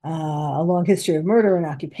 a long history of murder and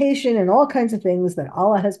occupation, and all kinds of things that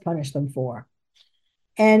Allah has punished them for.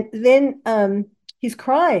 And then he's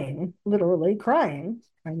crying, literally crying.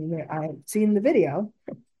 I mean, I've seen the video.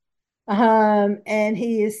 And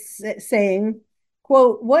he is saying,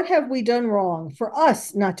 quote, what have we done wrong for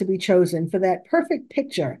us not to be chosen for that perfect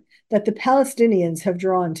picture that the Palestinians have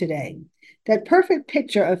drawn today? That perfect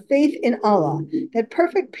picture of faith in Allah, that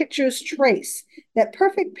perfect picture's trace, that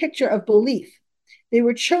perfect picture of belief. They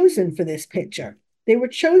were chosen for this picture. They were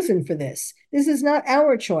chosen for this. This is not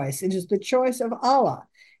our choice. It is the choice of Allah.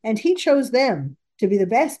 And he chose them to be the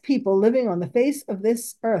best people living on the face of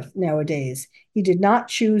this earth nowadays. He did not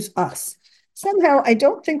choose us. Somehow, I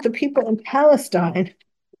don't think the people in Palestine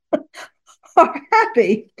are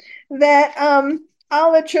happy that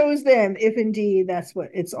Allah chose them, if indeed that's what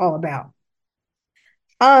it's all about.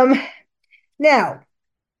 Now,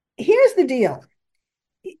 here's the deal.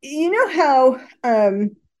 You know how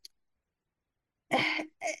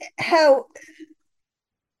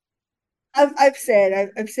I've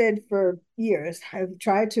said for years, I've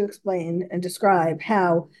tried to explain and describe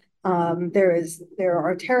how there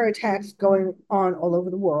are terror attacks going on all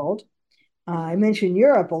over the world. I mention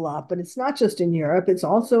Europe a lot, but it's not just in Europe, it's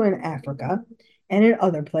also in Africa and in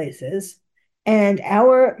other places. And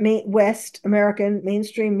our West American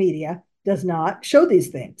mainstream media does not show these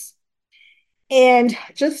things. And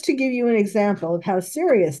just to give you an example of how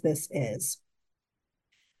serious this is,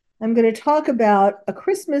 I'm going to talk about a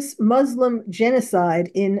Christmas Muslim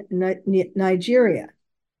genocide in Nigeria.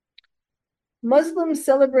 Muslims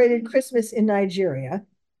celebrated Christmas in Nigeria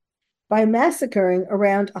by massacring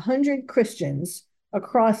around 100 Christians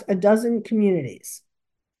across a dozen communities.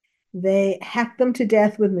 They hacked them to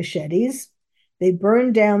death with machetes. They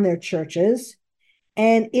burned down their churches.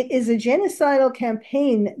 And it is a genocidal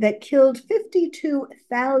campaign that killed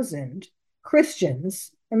 52,000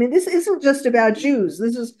 Christians. I mean, this isn't just about Jews.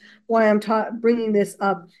 This is why I'm bringing this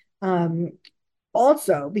up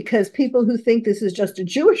also, because people who think this is just a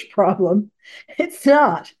Jewish problem, it's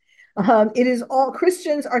not. It is all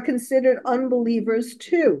Christians are considered unbelievers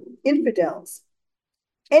too, infidels.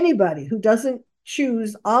 Anybody who doesn't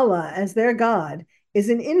choose Allah as their God is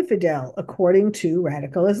an infidel, according to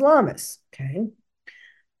radical Islamists. Okay.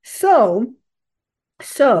 So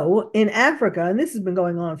in Africa, and this has been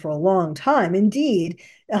going on for a long time, indeed,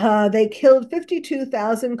 they killed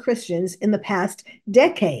 52,000 Christians in the past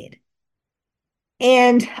decade.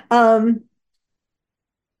 And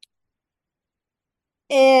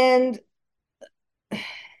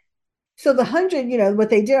so the 100, what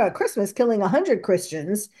they did at Christmas, killing 100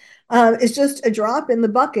 Christians, is just a drop in the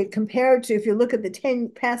bucket compared to, if you look at the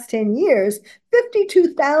past 10 years,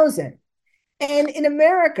 52,000. And in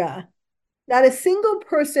America, not a single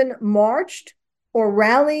person marched or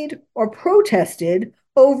rallied or protested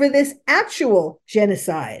over this actual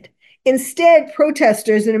genocide. Instead,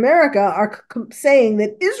 protesters in America are saying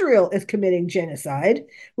that Israel is committing genocide,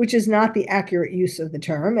 which is not the accurate use of the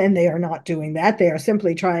term, and they are not doing that. They are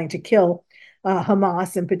simply trying to kill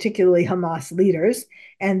Hamas, and particularly Hamas leaders,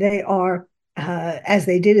 and they are, as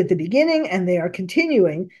they did at the beginning, and they are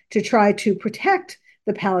continuing to try to protect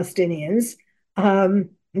the Palestinians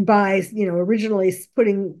by, originally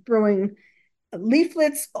throwing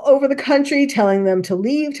leaflets over the country, telling them to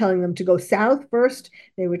leave, telling them to go south first.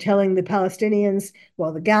 They were telling the Palestinians,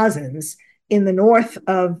 well, the Gazans in the north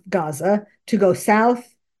of Gaza, to go south.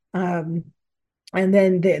 And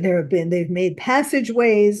then they've made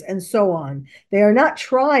passageways and so on. They are not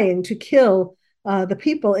trying to kill the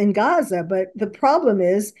people in Gaza, but the problem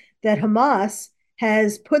is that Hamas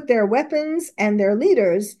has put their weapons and their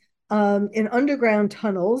leaders in underground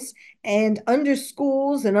tunnels and under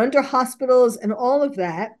schools and under hospitals and all of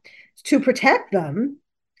that to protect them.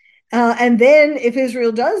 And then if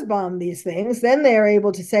Israel does bomb these things, then they're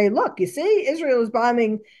able to say, look, you see, Israel is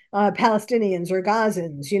bombing Palestinians or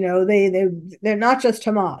Gazans. They're not just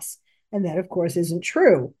Hamas. And that, of course, isn't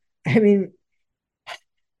true. I mean,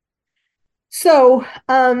 so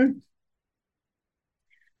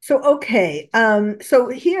okay. So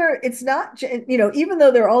here it's not, even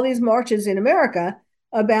though there are all these marches in America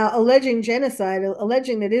about alleging genocide,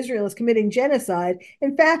 alleging that Israel is committing genocide,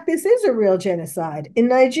 in fact, this is a real genocide in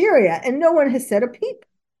Nigeria, and no one has said a peep.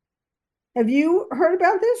 Have you heard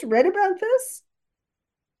about this, read about this?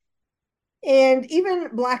 And even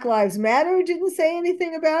Black Lives Matter didn't say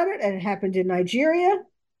anything about it, and it happened in Nigeria.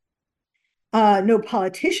 No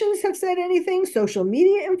politicians have said anything, social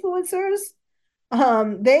media influencers.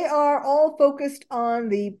 They are all focused on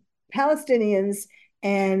the Palestinians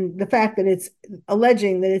and the fact that it's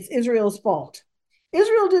alleging that it's Israel's fault.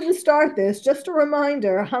 Israel didn't start this. Just a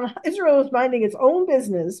reminder, Israel was minding its own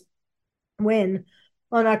business when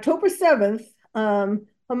on October 7th,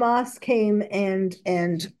 Hamas came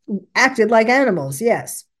and acted like animals,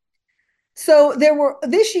 yes. So there were,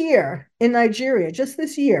 this year in Nigeria, just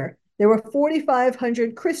this year, there were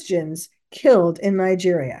 4,500 Christians killed in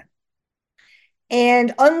Nigeria.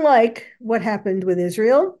 And unlike what happened with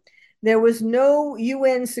Israel, there was no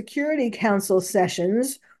UN Security Council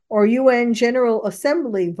sessions or UN General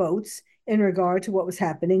Assembly votes in regard to what was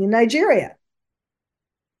happening in Nigeria.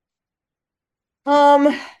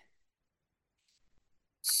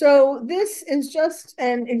 So this is just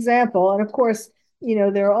an example. And of course,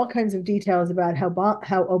 there are all kinds of details about how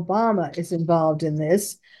Obama is involved in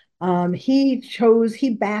this.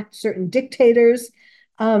 He backed certain dictators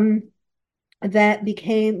that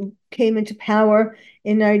came into power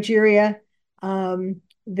in Nigeria.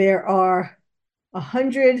 There are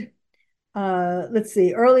 100, let's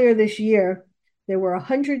see, earlier this year, there were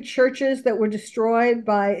 100 churches that were destroyed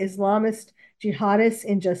by Islamist jihadists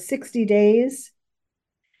in just 60 days.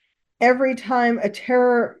 Every time a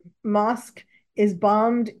terror mosque is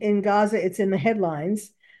bombed in Gaza, it's in the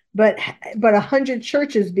headlines, but 100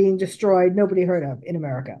 churches being destroyed, nobody heard of in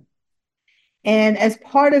America. And as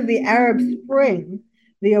part of the Arab Spring,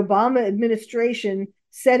 the Obama administration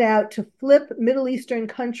set out to flip Middle Eastern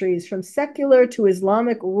countries from secular to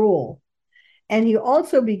Islamic rule. And he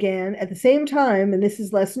also began, at the same time, and this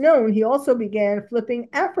is less known, he also began flipping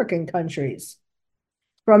African countries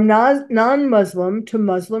from non-Muslim to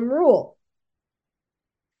Muslim rule.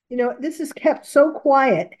 This is kept so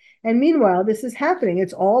quiet. And meanwhile, this is happening.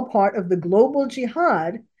 It's all part of the global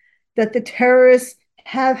jihad that the terrorists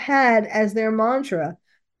have had as their mantra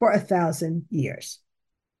for 1,000 years.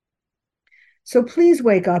 So please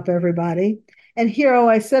wake up, everybody. And here,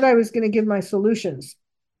 I said I was going to give my solutions.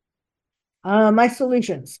 My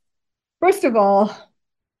solutions. First of all,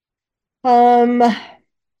 we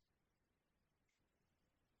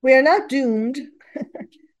are not doomed.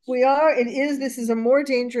 This is a more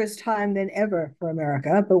dangerous time than ever for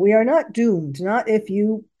America, but we are not doomed, not if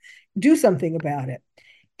you do something about it.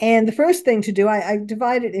 And the first thing to do, I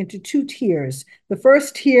divide it into two tiers. The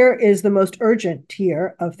first tier is the most urgent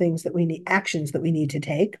tier of things that we need, actions that we need to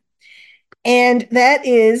take. And that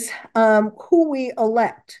is who we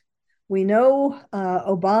elect. We know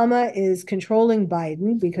Obama is controlling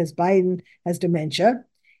Biden because Biden has dementia.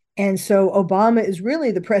 And so Obama is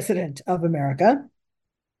really the president of America.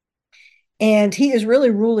 And he is really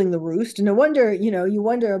ruling the roost. And no wonder, you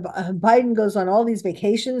wonder, Biden goes on all these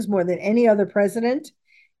vacations more than any other president.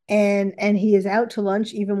 And he is out to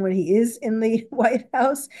lunch even when he is in the White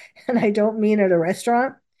House. And I don't mean at a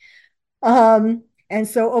restaurant. And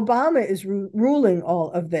so Obama is ruling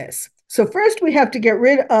all of this. So first we have to get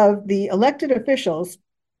rid of the elected officials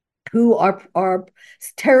who are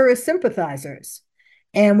terrorist sympathizers.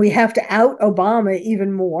 And we have to out Obama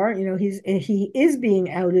even more. He is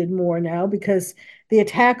being outed more now because the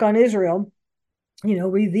attack on Israel,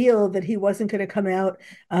 revealed that he wasn't going to come out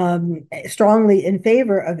strongly in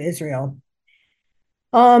favor of Israel.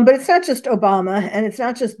 But it's not just Obama and it's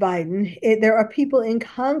not just Biden. There are people in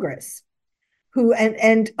Congress who,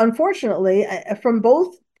 and unfortunately, from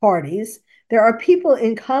both parties, there are people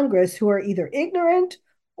in Congress who are either ignorant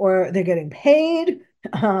or they're getting paid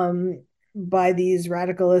by these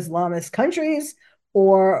radical Islamist countries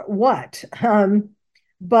or what.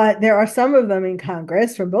 But there are some of them in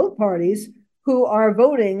Congress from both parties who are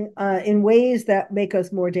voting in ways that make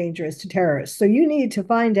us more dangerous to terrorists. So you need to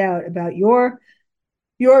find out about your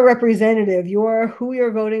representative, who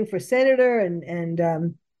you're voting for senator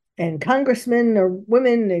and congressmen or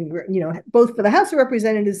women, and both for the House of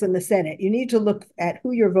Representatives and the Senate. You need to look at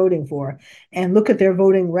who you're voting for and look at their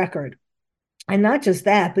voting record. And not just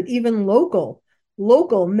that, but even local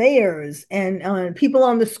mayors and people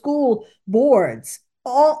on the school boards,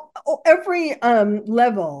 every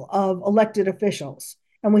level of elected officials.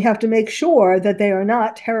 And we have to make sure that they are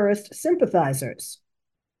not terrorist sympathizers.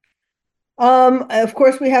 Of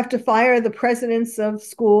course, we have to fire the presidents of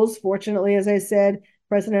schools. Fortunately, as I said,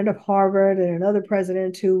 president of Harvard and another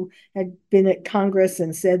president who had been at Congress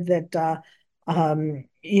and said that,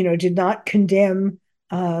 did not condemn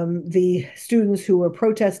the students who were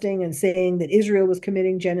protesting and saying that Israel was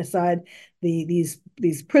committing genocide. These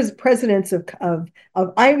presidents of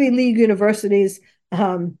Ivy League universities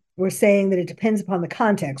were saying that it depends upon the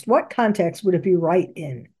context. What context would it be right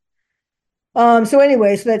in? So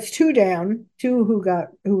that's two down, two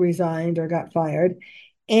who resigned or got fired.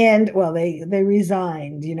 And well, they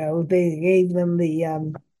resigned, they gave them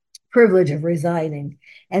the privilege of resigning.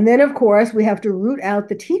 And then, of course, we have to root out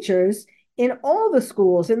the teachers in all the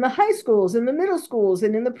schools, in the high schools, in the middle schools,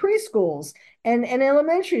 and in the preschools and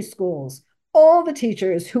elementary schools. All the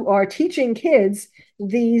teachers who are teaching kids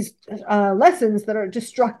these lessons that are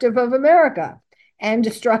destructive of America and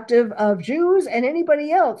destructive of Jews and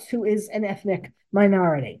anybody else who is an ethnic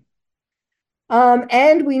minority.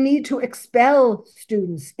 And we need to expel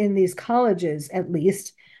students in these colleges, at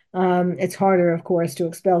least. It's harder, of course, to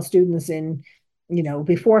expel students in,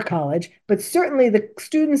 before college, but certainly the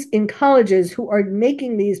students in colleges who are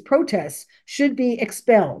making these protests should be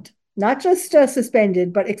expelled, not just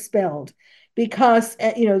suspended, but expelled, because,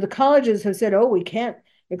 the colleges have said, oh, we can't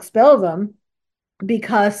expel them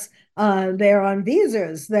because they're on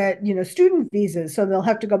visas that, student visas, so they'll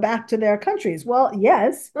have to go back to their countries. Well,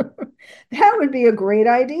 yes, that would be a great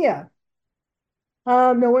idea.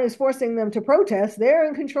 No one is forcing them to protest. They're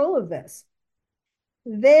in control of this.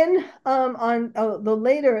 Then on the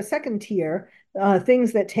later second tier,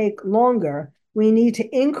 things that take longer, we need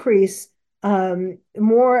to increase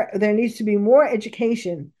more. There needs to be more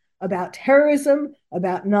education about terrorism,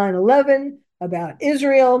 about 9/11, about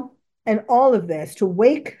Israel, and all of this to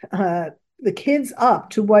wake the kids up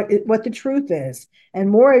to what the truth is, and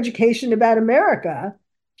more education about America,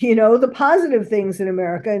 the positive things in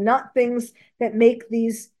America, not things that make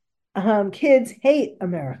these kids hate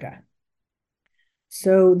America.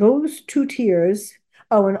 So those two tiers.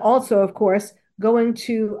 Oh, and also, of course, going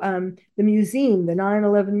to the museum, the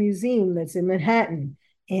 9/11 museum that's in Manhattan.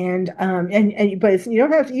 But you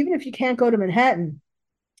don't have to, even if you can't go to Manhattan,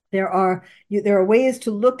 there are ways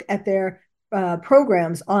to look at their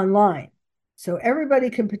programs online. So everybody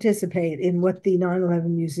can participate in what the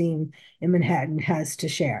 9/11 Museum in Manhattan has to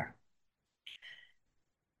share.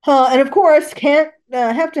 And of course,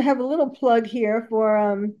 have to have a little plug here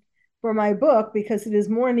for my book, because it is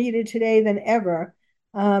more needed today than ever.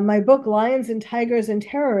 My book, Lions and Tigers and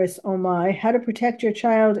Terrorists, Oh My, How to Protect Your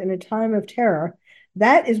Child in a Time of Terror.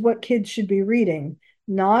 That is what kids should be reading,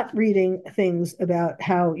 not reading things about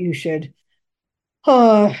how you should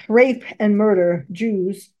rape and murder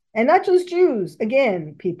Jews. And not just Jews.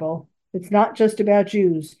 Again, people, it's not just about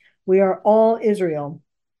Jews. We are all Israel.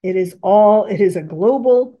 It is a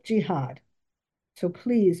global jihad. So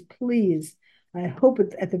please, please, I hope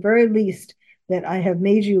at the very least that I have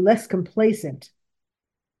made you less complacent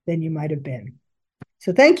than you might have been.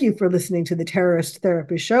 So thank you for listening to the Terrorist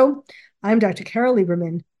Therapist Show. I'm Dr. Carol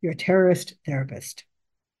Lieberman, your terrorist therapist.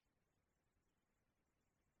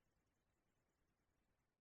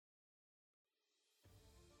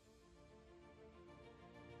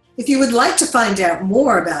 If you would like to find out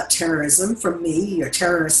more about terrorism from me, your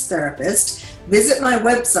terrorist therapist, visit my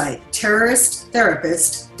website,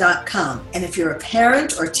 terroristtherapist.com. And if you're a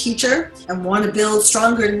parent or teacher and want to build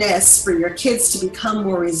stronger nests for your kids to become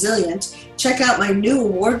more resilient, Check out my new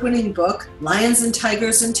award-winning book, Lions and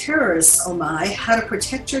Tigers and Terrorists, Oh My, How to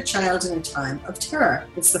Protect Your Child in a Time of Terror.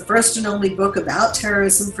 It's the first and only book about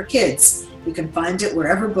terrorism for kids. You can find it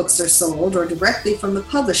wherever books are sold or directly from the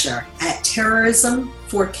publisher at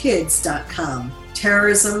terrorismforkids.com.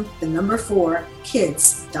 Terrorism, the number 4,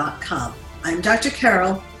 kids.com. I'm Dr.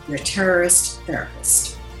 Carol, your terrorist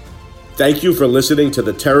therapist. Thank you for listening to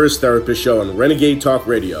the Terrorist Therapist Show on Renegade Talk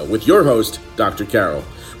Radio with your host, Dr. Carol.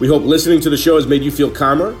 We hope listening to the show has made you feel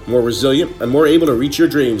calmer, more resilient, and more able to reach your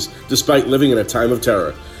dreams despite living in a time of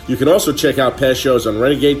terror. You can also check out past shows on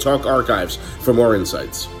Renegade Talk Archives for more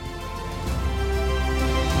insights.